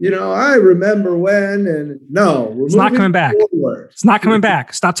 I remember when, and no, it's not coming back. Forward. It's not coming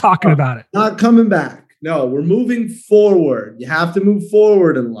back. Stop talking about it. Not coming back. No, we're moving forward. You have to move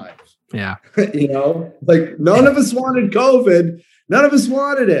forward in life. Yeah. Like none of us wanted COVID. None of us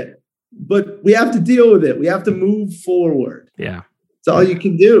wanted it, but we have to deal with it. We have to move forward. Yeah. It's all you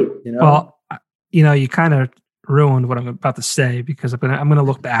can do. Well, you kind of ruined what I'm about to say, because I'm going to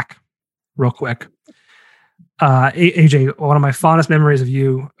look back real quick. AJ, one of my fondest memories of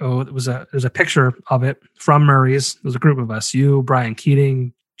you, there's a picture of it from Murray's. There was a group of us, you, Brian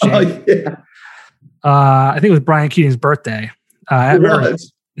Keating, Jay. Oh, yeah. I think it was Brian Keating's birthday. At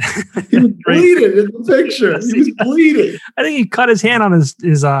Murray's. He was bleeding in the picture. He was bleeding. I think he cut his hand on his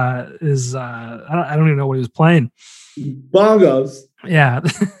I don't even know what he was playing. Bongos. Yeah.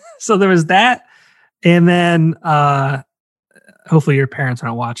 So there was that. And then hopefully your parents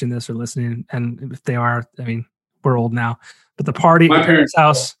aren't watching this or listening. And if they are, I mean, we're old now. But the party my at parents'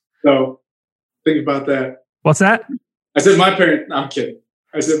 house. So think about that. What's that? I said my parents. No, I'm kidding.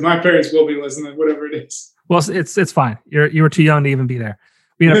 I said my parents will be listening, whatever it is. Well, it's fine. You were too young to even be there.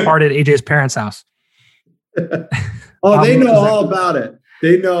 We had a party at AJ's parents' house. Oh, they know all about it.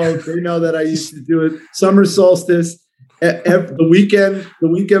 They know that I used to do it summer solstice, the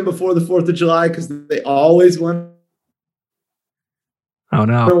weekend before the 4th of July, because they always went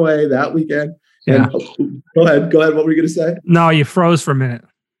away that weekend. Yeah. And, go ahead. What were you going to say? No, you froze for a minute.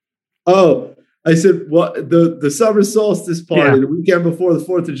 Oh, I said, what the summer solstice party, the weekend before the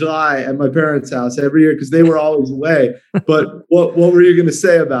 4th of July at my parents' house every year, because they were always away. But what were you going to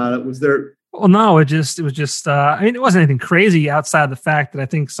say about it? Was there? Well, no, it was just, I mean, it wasn't anything crazy outside the fact that I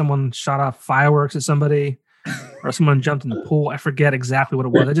think someone shot off fireworks at somebody or someone jumped in the pool. I forget exactly what it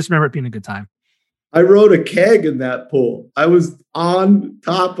was. I just remember it being a good time. I rode a keg in that pool. I was on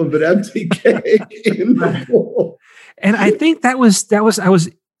top of an empty keg in the pool. And I think that was, I was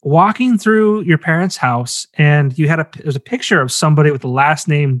walking through your parents' house and you had there's a picture of somebody with the last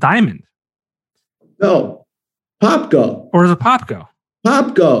name Diamond. No, Popko. Or is it Popko?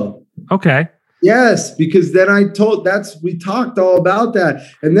 Popko. Okay. Yes, because then we talked all about that.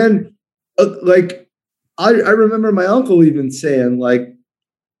 And then I remember my uncle even saying, like,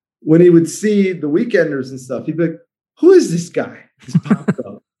 when he would see the Weekenders and stuff, he'd be like, who is this guy? This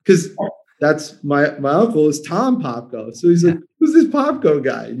Popko. Because that's my uncle is Tom Popko. So he's like, who's this Popko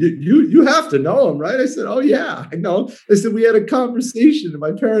guy? You have to know him, right? I said, oh yeah, I know. I said, we had a conversation in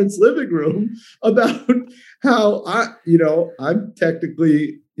my parents' living room about how I'm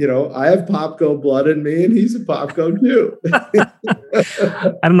technically, I have Popko blood in me and he's a Popko too.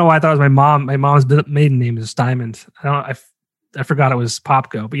 I don't know why I thought it was my mom. My mom's maiden name is Diamond. I forgot it was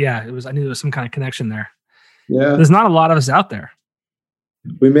Popko, but yeah, it was. I knew there was some kind of connection there. Yeah, there's not a lot of us out there.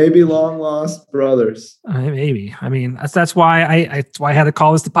 We may be long lost brothers. Maybe. I mean, that's why I had to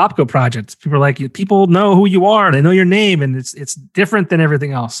call this the Popko Project. People are like, people know who you are. They know your name, and it's different than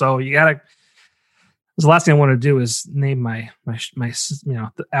everything else. So you gotta. The last thing I want to do is name my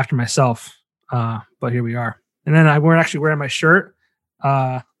after myself. But here we are. And then we're actually wearing my shirt.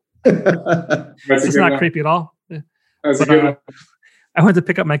 It's not creepy at all. That's a good one. I went to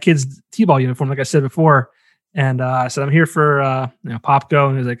pick up my kid's T-ball uniform, like I said before, and I said, I'm here for Popko,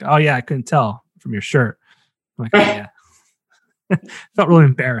 and he was like, oh yeah, I couldn't tell from your shirt. I'm like, oh yeah. Felt really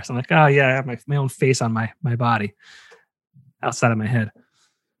embarrassed. I'm like, oh yeah, I have my own face on my body outside of my head.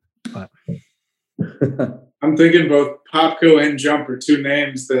 But I'm thinking both Popko and Jump are two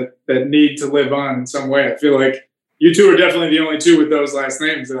names that need to live on in some way. I feel like you two are definitely the only two with those last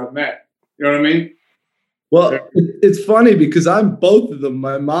names that I've met. You know what I mean? Well, it's funny because I'm both of them.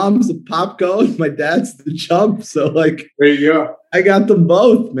 My mom's the Popko and my dad's the Jump. So, like, there you go. I got them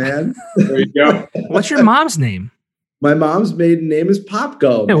both, man. There you go. What's your mom's name? My mom's maiden name is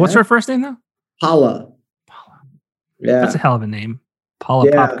Popko. Yeah, what's her first name, though? Paula. Yeah. That's a hell of a name.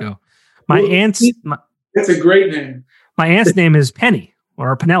 Paula Popko. That's a great name. My aunt's name is Penny,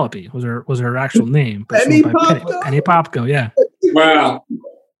 or Penelope was her actual name. Penny Popko? Penny Popko, yeah. Wow.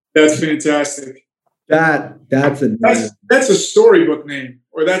 That's fantastic. That's a storybook name,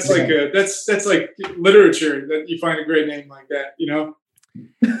 or that's like literature that you find a great name like that,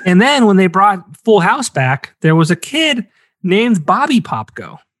 And then when they brought Full House back, there was a kid named Bobby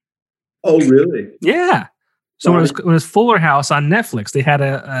Popko. Oh, really? Yeah. So when it was Fuller House on Netflix, they had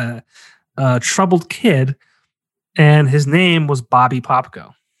a troubled kid, and his name was Bobby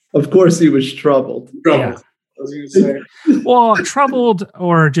Popko. Of course, he was troubled. Yeah. I was going to say. Well, troubled,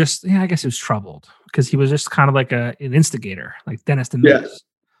 or just I guess he was troubled because he was just kind of like an instigator, like Dennis the Menace.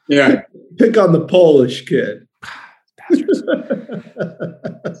 Yeah. Pick on the Polish kid.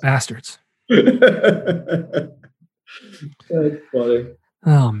 Bastards. That's funny.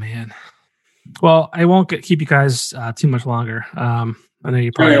 Oh man. Well, I won't keep you guys too much longer. I know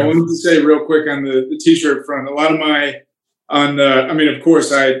you probably. I wanted to say real quick on the t-shirt front. A lot of of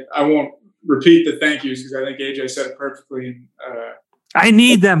course, I won't repeat the thank yous because I think AJ said it perfectly. I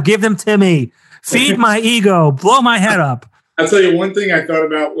need them. Give them to me. Feed my ego. Blow my head up. I'll tell you one thing I thought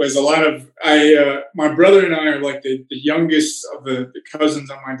about was a lot of my brother and I are like the youngest of the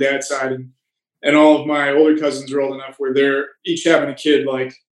cousins on my dad's side, and all of my older cousins are old enough where they're each having a kid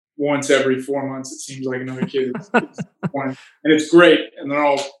like once every 4 months. It seems like another kid is born, and it's great, and they're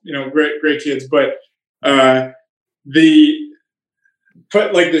all great kids. But the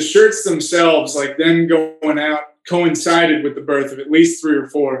shirts themselves, like them going out, coincided with the birth of at least 3 or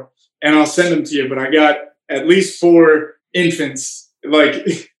 4, and I'll send them to you. But I got at least 4 infants, like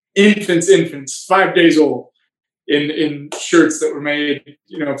infants, 5 days old, in shirts that were made,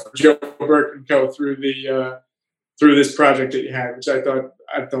 for Joe Burke and Co. through this project that you had, which I thought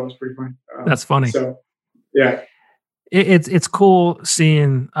was pretty funny. That's funny. So, yeah, it's cool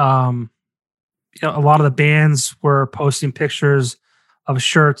seeing. A lot of the bands were posting pictures of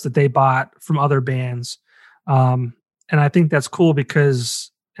shirts that they bought from other bands, and I think that's cool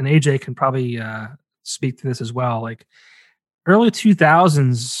because, and AJ can probably speak to this as well. Like early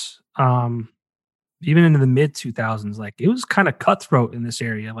 2000s, even into the mid 2000s, like it was kind of cutthroat in this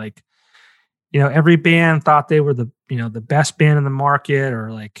area. Like, every band thought they were the best band in the market,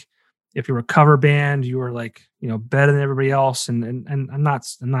 or like if you were a cover band, you were like, better than everybody else. And I'm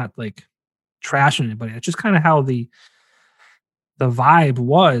not like trashing anybody. It's just kind of how the vibe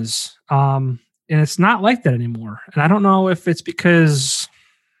was. And it's not like that anymore. And I don't know if it's because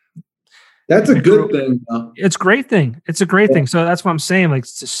that's a good thing. Though. It's a great thing. It's a great thing. So that's what I'm saying. Like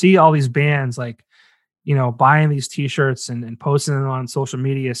to see all these bands, like, buying these t-shirts and posting them on social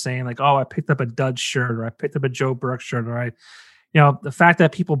media saying like, oh, I picked up a Dud shirt, or I picked up a Joe Burke shirt, or the fact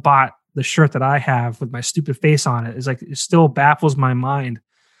that people bought the shirt that I have with my stupid face on it is like, it still baffles my mind.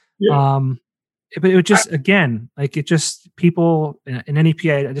 Yeah. But it would just, again, like it just people in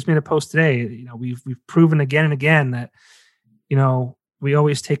NEPA, I just made a post today, we've proven again and again that, we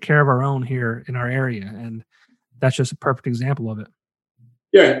always take care of our own here in our area. And that's just a perfect example of it.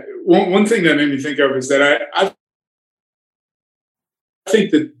 Yeah. One thing that made me think of is that I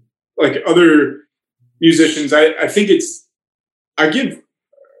think that like other musicians, I give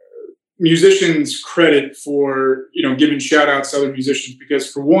musicians credit for, giving shout outs to other musicians, because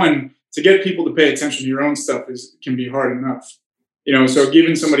for one, to get people to pay attention to your own stuff can be hard enough. So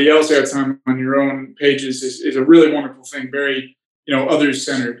giving somebody else airtime on your own pages is a really wonderful thing, very, others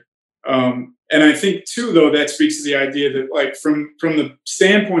centered. And I think too, though, that speaks to the idea that like from the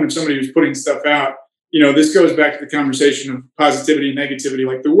standpoint of somebody who's putting stuff out, this goes back to the conversation of positivity and negativity,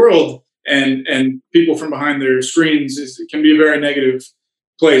 like the world and people from behind their screens can be a very negative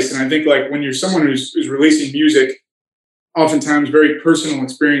place. And I think like when you're someone who's releasing music, oftentimes very personal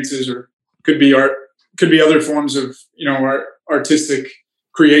experiences, or could be art, could be other forms of, artistic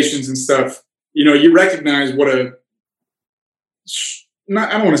creations and stuff, you recognize what I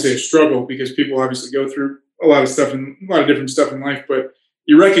don't want to say a struggle, because people obviously go through a lot of stuff and a lot of different stuff in life, but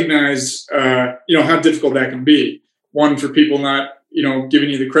you recognize, how difficult that can be. One, for people not, giving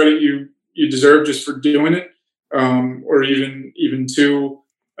you the credit you deserve just for doing it. Or even two,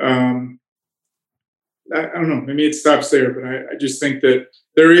 I don't know, maybe it stops there, but I just think that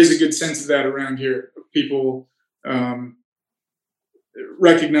there is a good sense of that around here, of people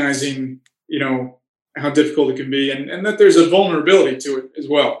recognizing, how difficult it can be, and that there's a vulnerability to it as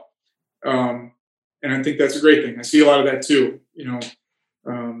well. And I think that's a great thing. I see a lot of that too,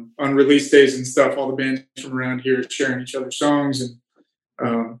 on release days and stuff, all the bands from around here sharing each other's songs, and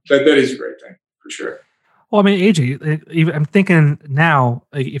that is a great thing for sure. Well, I mean, AJ, I'm thinking now,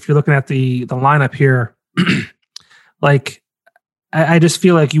 like, if you're looking at the lineup here, like, I just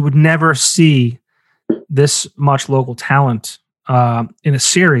feel like you would never see this much local talent in a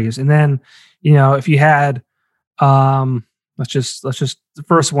series. And then, if you had, let's just the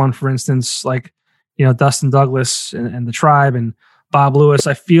first one, for instance, like, Dustin Douglas and the Tribe and Bob Lewis,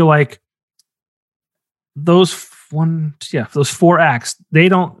 I feel like those four acts, they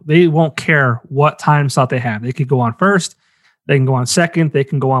won't care what time slot they have. They could go on first, they can go on second, they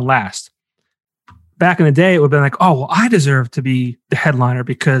can go on last. Back in the day, it would have been like, oh, well, I deserve to be the headliner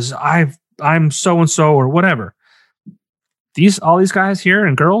because I'm so-and-so or whatever. All these guys here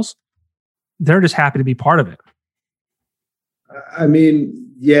and girls, they're just happy to be part of it. I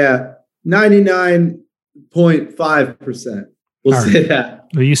mean, yeah, 99.5%. We'll say that.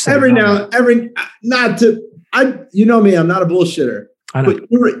 Well, you say you know me, I'm not a bullshitter. I know.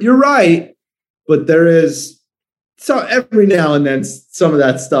 But you're right, but there is, so every now and then some of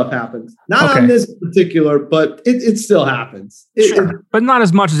that stuff happens. Not on this particular, but it still happens. Sure. But not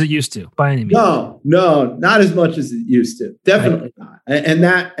as much as it used to, by any means. No, not as much as it used to. Definitely not.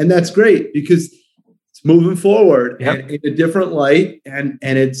 And that's great, because it's moving forward in a different light, and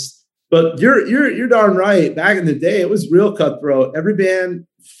it's. But you're darn right. Back in the day, it was real cutthroat. Every band,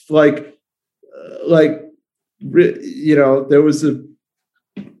 there was a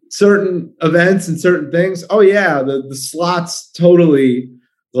certain events and certain things. Oh yeah, the slots totally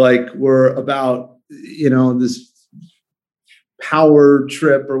were about this power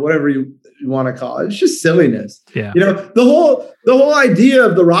trip or whatever you want to call it. It's just silliness. Yeah. The whole idea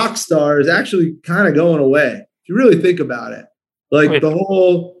of the rock star is actually kind of going away if you really think about it.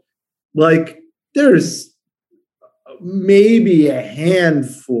 There's maybe a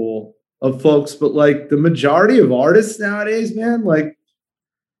handful of folks, but the majority of artists nowadays, man,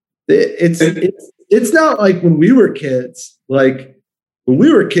 it's not like when we were kids. When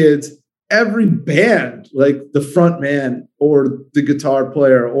we were kids, every band, the front man or the guitar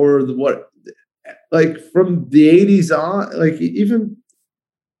player or from the 80s on, even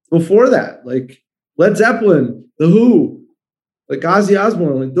before that, Led Zeppelin, The Who, Ozzy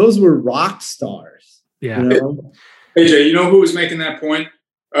Osbourne, those were rock stars. Yeah. AJ, who was making that point?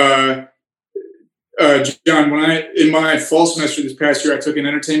 John, in my fall semester this past year, I took an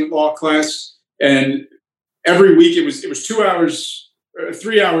entertainment law class, and every week it was 2 hours,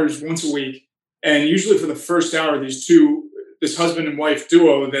 3 hours once a week. And usually for the first hour, this husband and wife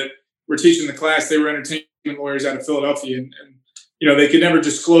duo that were teaching the class, they were entertainment lawyers out of Philadelphia. And they could never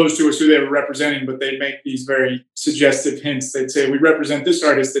disclose to us who they were representing, but they'd make these very suggestive hints. They'd say, we represent this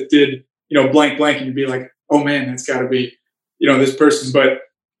artist that did, blank, blank. And you'd be like, oh man, that's gotta be, this person. But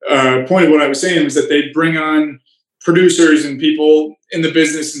point of what I was saying was that they'd bring on producers and people in the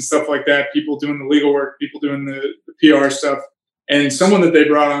business and stuff like that, people doing the legal work, people doing the PR stuff. And someone that they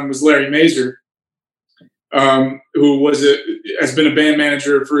brought on was Larry Mazer. who has been a band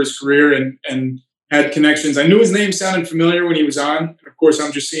manager for his career and had connections. I knew his name sounded familiar when he was on. Of course,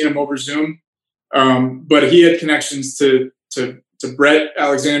 I'm just seeing him over Zoom. But he had connections to Brett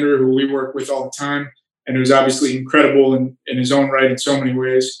Alexander, who we work with all the time, and who's obviously incredible in his own right in so many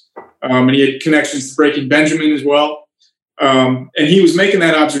ways. And he had connections to Breaking Benjamin as well. And he was making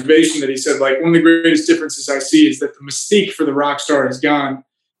that observation that he said, like, one of the greatest differences I see is that the mystique for the rock star is gone.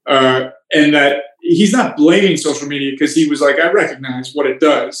 And that he's not blaming social media, because he was like, I recognize what it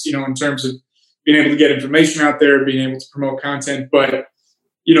does, in terms of being able to get information out there, being able to promote content. But,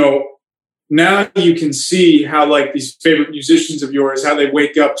 now you can see how, like, these favorite musicians of yours, how they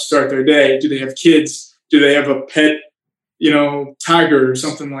wake up to start their day. Do they have kids? Do they have a pet, tiger or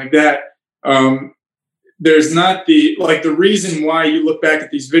something like that? There's not the reason why you look back at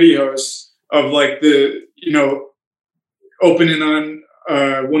these videos of, like, the, opening on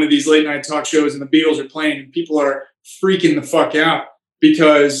one of these late night talk shows and the Beatles are playing and people are freaking the fuck out,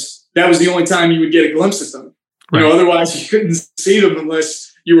 because that was the only time you would get a glimpse of them. Right. Otherwise you couldn't see them unless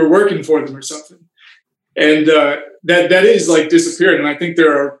you were working for them or something. And that is, like, disappeared. And I think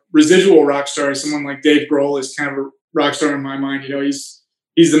there are residual rock stars. Someone like Dave Grohl is kind of a rock star in my mind. He's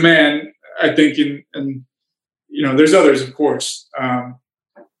the man, I think. And there's others, of course.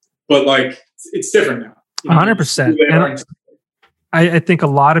 But, like, it's different now. 100%. And I think a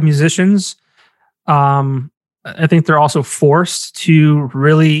lot of musicians, I think they're also forced to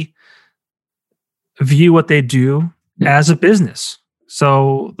really view what they do as a business.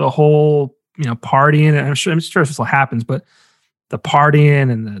 So the whole, partying, and I'm sure this still happens, but the partying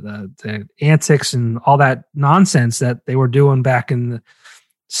and the antics and all that nonsense that they were doing back in the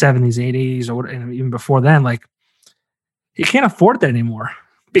 70s, 80s, and even before then, like, you can't afford that anymore.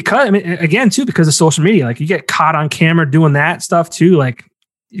 Because, because of social media, like, you get caught on camera doing that stuff too, like,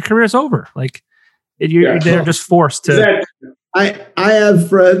 your career's over. Like, they're just forced to. I have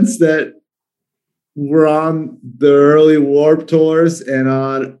friends that were on the early Warped tours and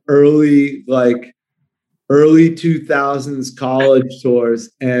on early 2000s college tours,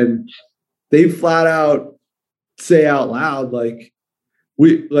 and they flat out say out loud, like,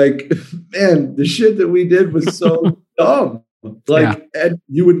 man, the shit that we did was so dumb. Like, and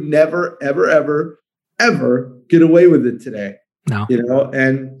you would never, ever, ever, ever get away with it today. No.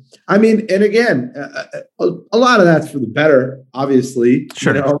 And I mean, and again, a lot of that's for the better, obviously.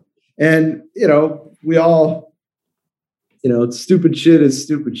 Sure. And, we all, stupid shit is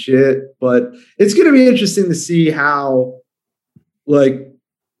stupid shit, but it's going to be interesting to see how, like,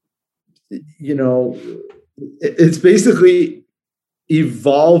 it's basically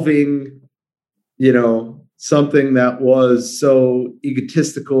evolving, something that was so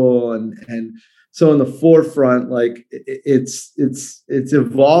egotistical and so in the forefront, like, it's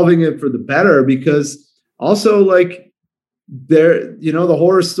evolving it for the better, because also, like, there, the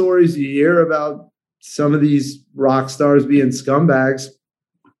horror stories you hear about some of these rock stars being scumbags,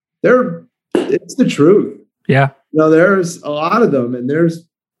 it's the truth. Yeah. There's a lot of them, and there's,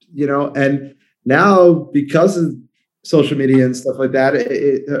 and now because of social media and stuff like that,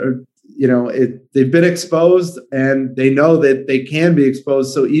 they've been exposed, and they know that they can be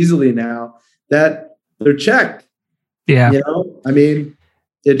exposed so easily now that they're checked. Yeah.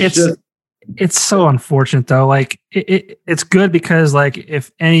 It's so unfortunate though. Like, it's good because, like,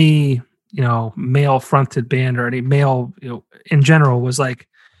 if any, male fronted band or any male, in general was, like,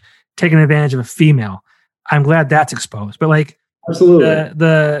 taking advantage of a female, I'm glad that's exposed. But, like, absolutely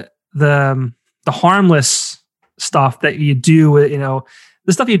the harmless stuff that you do,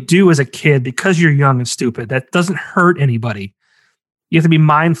 the stuff you do as a kid because you're young and stupid, that doesn't hurt anybody. You have to be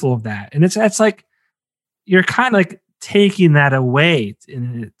mindful of that. And it's like, you're kind of, like, taking that away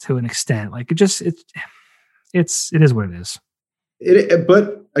to an extent. Like, it is what it is.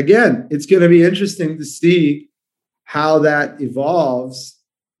 But again, it's going to be interesting to see how that evolves.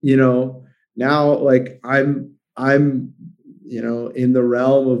 Now, like, I'm in the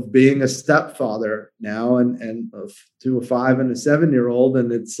realm of being a stepfather now, and to a 5 and a 7-year-old,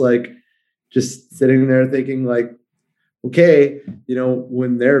 and it's like just sitting there thinking, like, okay,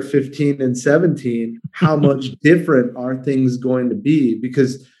 when they're 15 and 17, how much different are things going to be?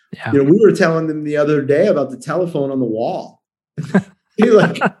 Because, we were telling them the other day about the telephone on the wall.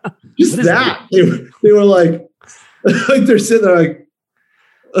 Like, just that. They were like they're sitting there like,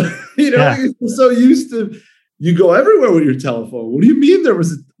 you're so used to, you go everywhere with your telephone. What do you mean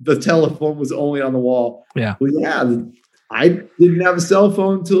the telephone was only on the wall? Yeah. Well, yeah, I didn't have a cell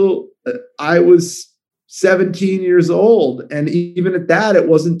phone until I was 17 years old. And even at that, it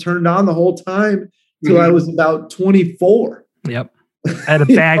wasn't turned on the whole time till I was about 24. Yep. I had a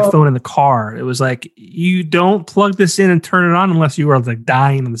bag phone in the car. It was like, you don't plug this in and turn it on unless you are like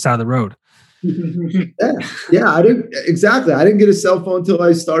dying on the side of the road. Yeah. I didn't get a cell phone until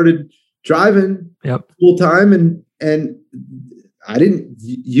I started driving full time, and I didn't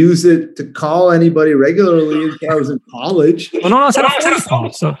use it to call anybody regularly until I was in college. Well, no one else had a phone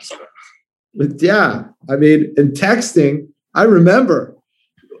call. So, but yeah, I mean, and texting, I remember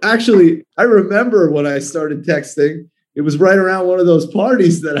when I started texting. It was right around one of those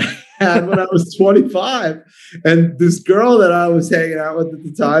parties that I had when I was 25. And this girl that I was hanging out with at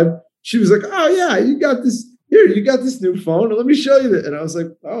the time, she was like, "Oh yeah, you got this new phone. Let me show you that." And I was like,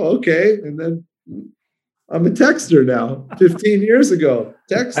 "Oh, okay." And then I'm a texter now. 15 years ago,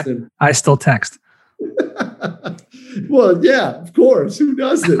 texting. I still text. Well, yeah, of course. Who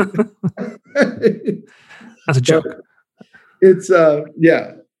doesn't? That's a joke. It's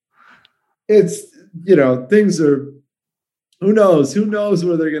things are. Who knows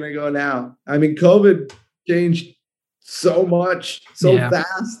where they're going to go now? I mean, COVID changed so much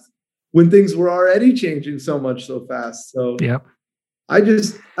fast when things were already changing so much so fast. So I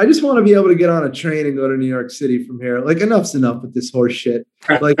just want to be able to get on a train and go to New York City from here. Like, enough's enough with this horse shit.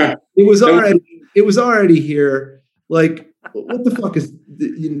 Like, it was already here. Like, what the fuck is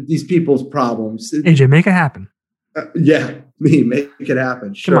these people's problems? AJ, make it happen. Make it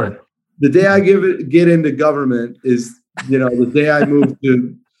happen. Sure. Come on. The day I get into government is, the day I move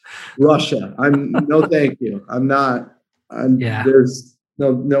to Russia. No, thank you. I'm not. There's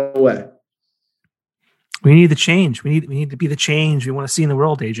no way. We need the change. We need to be the change we want to see in the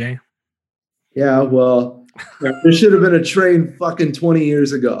world, AJ. Yeah, well, there should have been a train fucking 20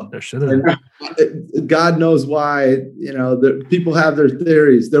 years ago. There should have been. God knows why. People have their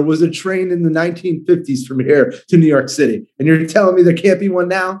theories. There was a train in the 1950s from here to New York City, and you're telling me there can't be one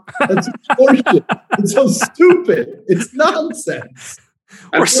now? That's horseshit. It's so stupid. It's nonsense.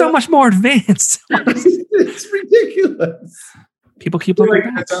 We're so much more advanced. It's ridiculous. People keep looking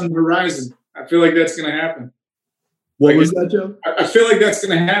like that's on the horizon. I feel like that's going to happen. What was that, Joe? I feel like that's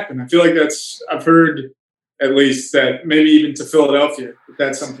going to happen. I feel like I've heard at least that maybe even to Philadelphia,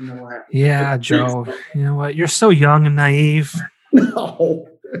 that's something that will happen. Yeah, Joe. You know what? You're so young and naive. No.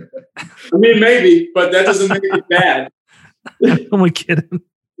 I mean, maybe, but that doesn't make it bad. I'm only kidding.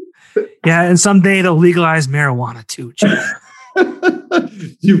 Yeah, and someday they'll legalize marijuana too, Joe.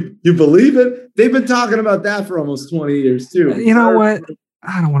 You believe it? They've been talking about that for almost 20 years too. You know what?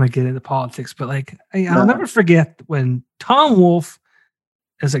 I don't want to get into politics, but I'll never forget when Tom Wolfe,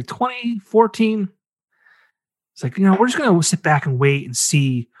 it was like 2014. It's like, we're just going to sit back and wait and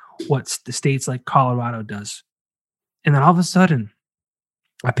see what the states like Colorado does. And then all of a sudden,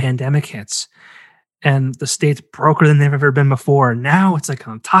 a pandemic hits and the state's broker than they've ever been before. Now it's like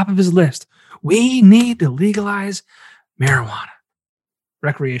on top of his list. We need to legalize marijuana,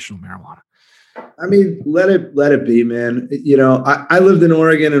 recreational marijuana. I mean, let it be, man. I lived in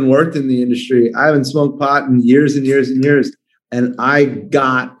Oregon and worked in the industry. I haven't smoked pot in years and years and years. And I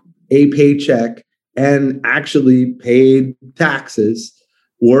got a paycheck and actually paid taxes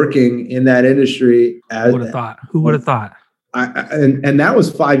working in that industry. Who would have thought? And that was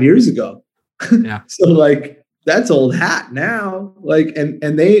 5 years ago. Yeah. So that's old hat now.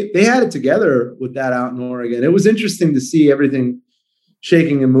 And they had it together with that out in Oregon. It was interesting to see everything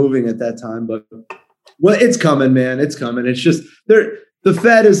shaking and moving at that time, but it's coming, man. It's coming. It's just the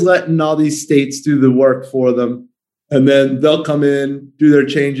Fed is letting all these states do the work for them, and then they'll come in, do their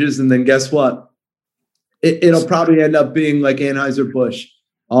changes, and then guess what? It'll probably end up being like Anheuser-Busch.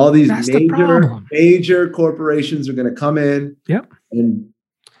 All these major corporations are going to come in, and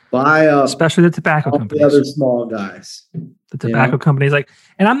buy up, especially the tobacco companies, the other small guys. The tobacco companies,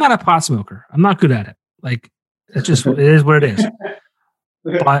 and I'm not a pot smoker. I'm not good at it. It's just it is what it is.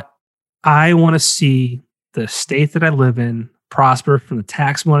 But I want to see the state that I live in prosper from the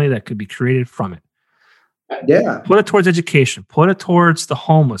tax money that could be created from it. Yeah. Put it towards education. Put it towards the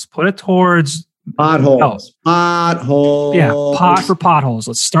homeless. Put it towards potholes. Potholes. Yeah, pot for potholes.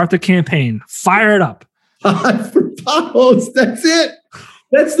 Let's start the campaign. Fire it up. Pot for potholes. That's it.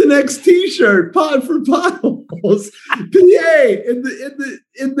 That's the next T-shirt. Pot for potholes. PA in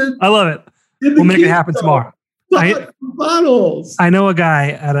the. I love it. We'll make it happen tomorrow. Bottles. I know a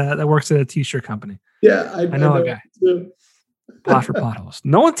guy that works at a T-shirt company. Yeah, I know a guy. Pot for potholes.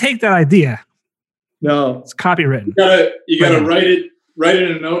 No one take that idea. No, it's copywritten. You gotta write it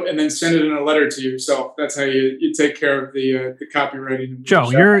in a note and then send it in a letter to yourself. That's how you take care of the copywriting. Joe,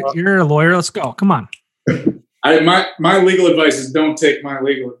 you're a lawyer. Let's go. Come on. My legal advice is don't take my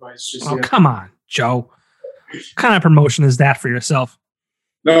legal advice. Come on, Joe. What kind of promotion is that for yourself?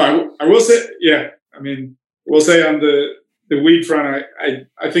 No, I will say, yeah. I mean, we'll say I'm the the weed front,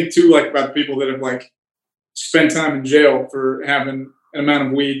 I think too, like about people that have like spent time in jail for having an amount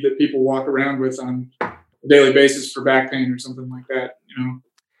of weed that people walk around with on a daily basis for back pain or something like that. You know,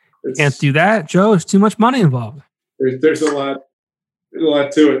 Can't do that, Joe. There's too much money involved. There's a lot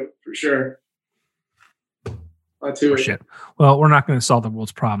to it for sure. A lot to it. Shit. Well, we're not going to solve the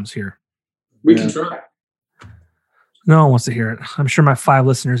world's problems here. We can try. No one wants to hear it. I'm sure my 5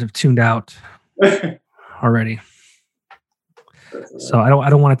 listeners have tuned out already. So I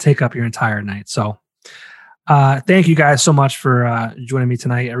don't want to take up your entire night. So thank you guys so much for joining me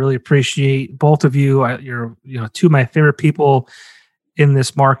tonight. I really appreciate both of you. You're two of my favorite people in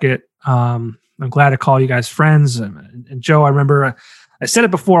this market. I'm glad to call you guys friends. And Joe, I remember I said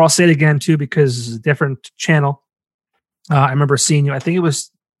it before. I'll say it again too because it's a different channel. I remember seeing you. I think it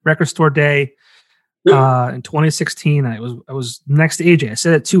was Record Store Day in 2016. I was next to AJ. I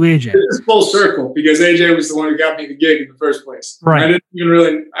said it to AJ. It's full circle because AJ was the one who got me the gig in the first place. Right.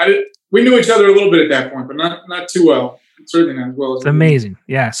 We knew each other a little bit at that point, but not too well. Certainly not as well. It's amazing.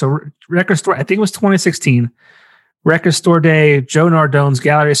 Yeah. So Record Store, I think it was 2016. Record Store Day, Joe Nardone's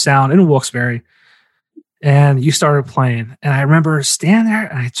Gallery of Sound in Wilkes-Barre. And you started playing. And I remember standing there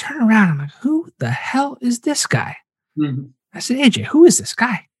and I turned around and I'm like, who the hell is this guy? Mm-hmm. I said, AJ, who is this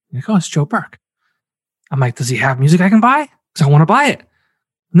guy? And he goes, it's Joe Burke. I'm like, does he have music I can buy? Because I want to buy it.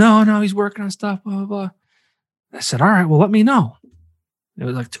 No, he's working on stuff, blah, blah, blah. I said, all right, well, let me know. It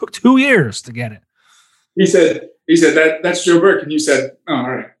was like took 2 years to get it. He said that's Joe Burke. And you said, oh,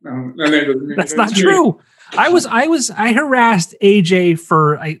 all right. No, that's not true. I harassed AJ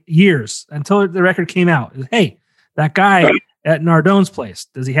for years until the record came out. Hey, that guy at Nardone's place,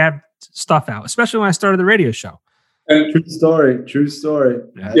 does he have stuff out? Especially when I started the radio show. And true story.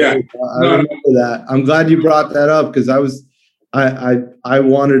 Yeah. I remember that. I'm glad you brought that up because I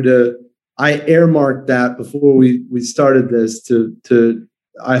wanted to. I earmarked that before we started this to.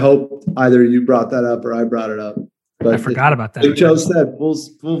 I hope either you brought that up or I brought it up. But I forgot about that. Like Joe said,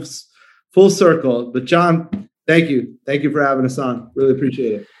 full circle. But John, thank you for having us on. Really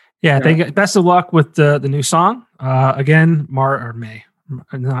appreciate it. Yeah, thank you. Best of luck with the new song. Again, May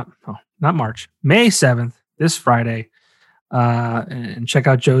 7th, this Friday. And check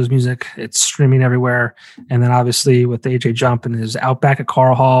out Joe's music. It's streaming everywhere. And then obviously with AJ Jump and his Outback at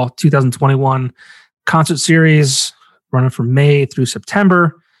Karl Hall 2021 concert series running from May through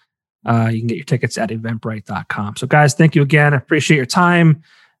September. You can get your tickets at eventbrite.com. So guys, thank you again. I appreciate your time.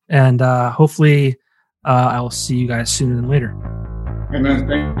 And hopefully I will see you guys sooner than later. Amen.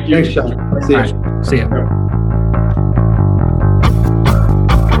 Thank you. Thanks, Sean. See you. See ya.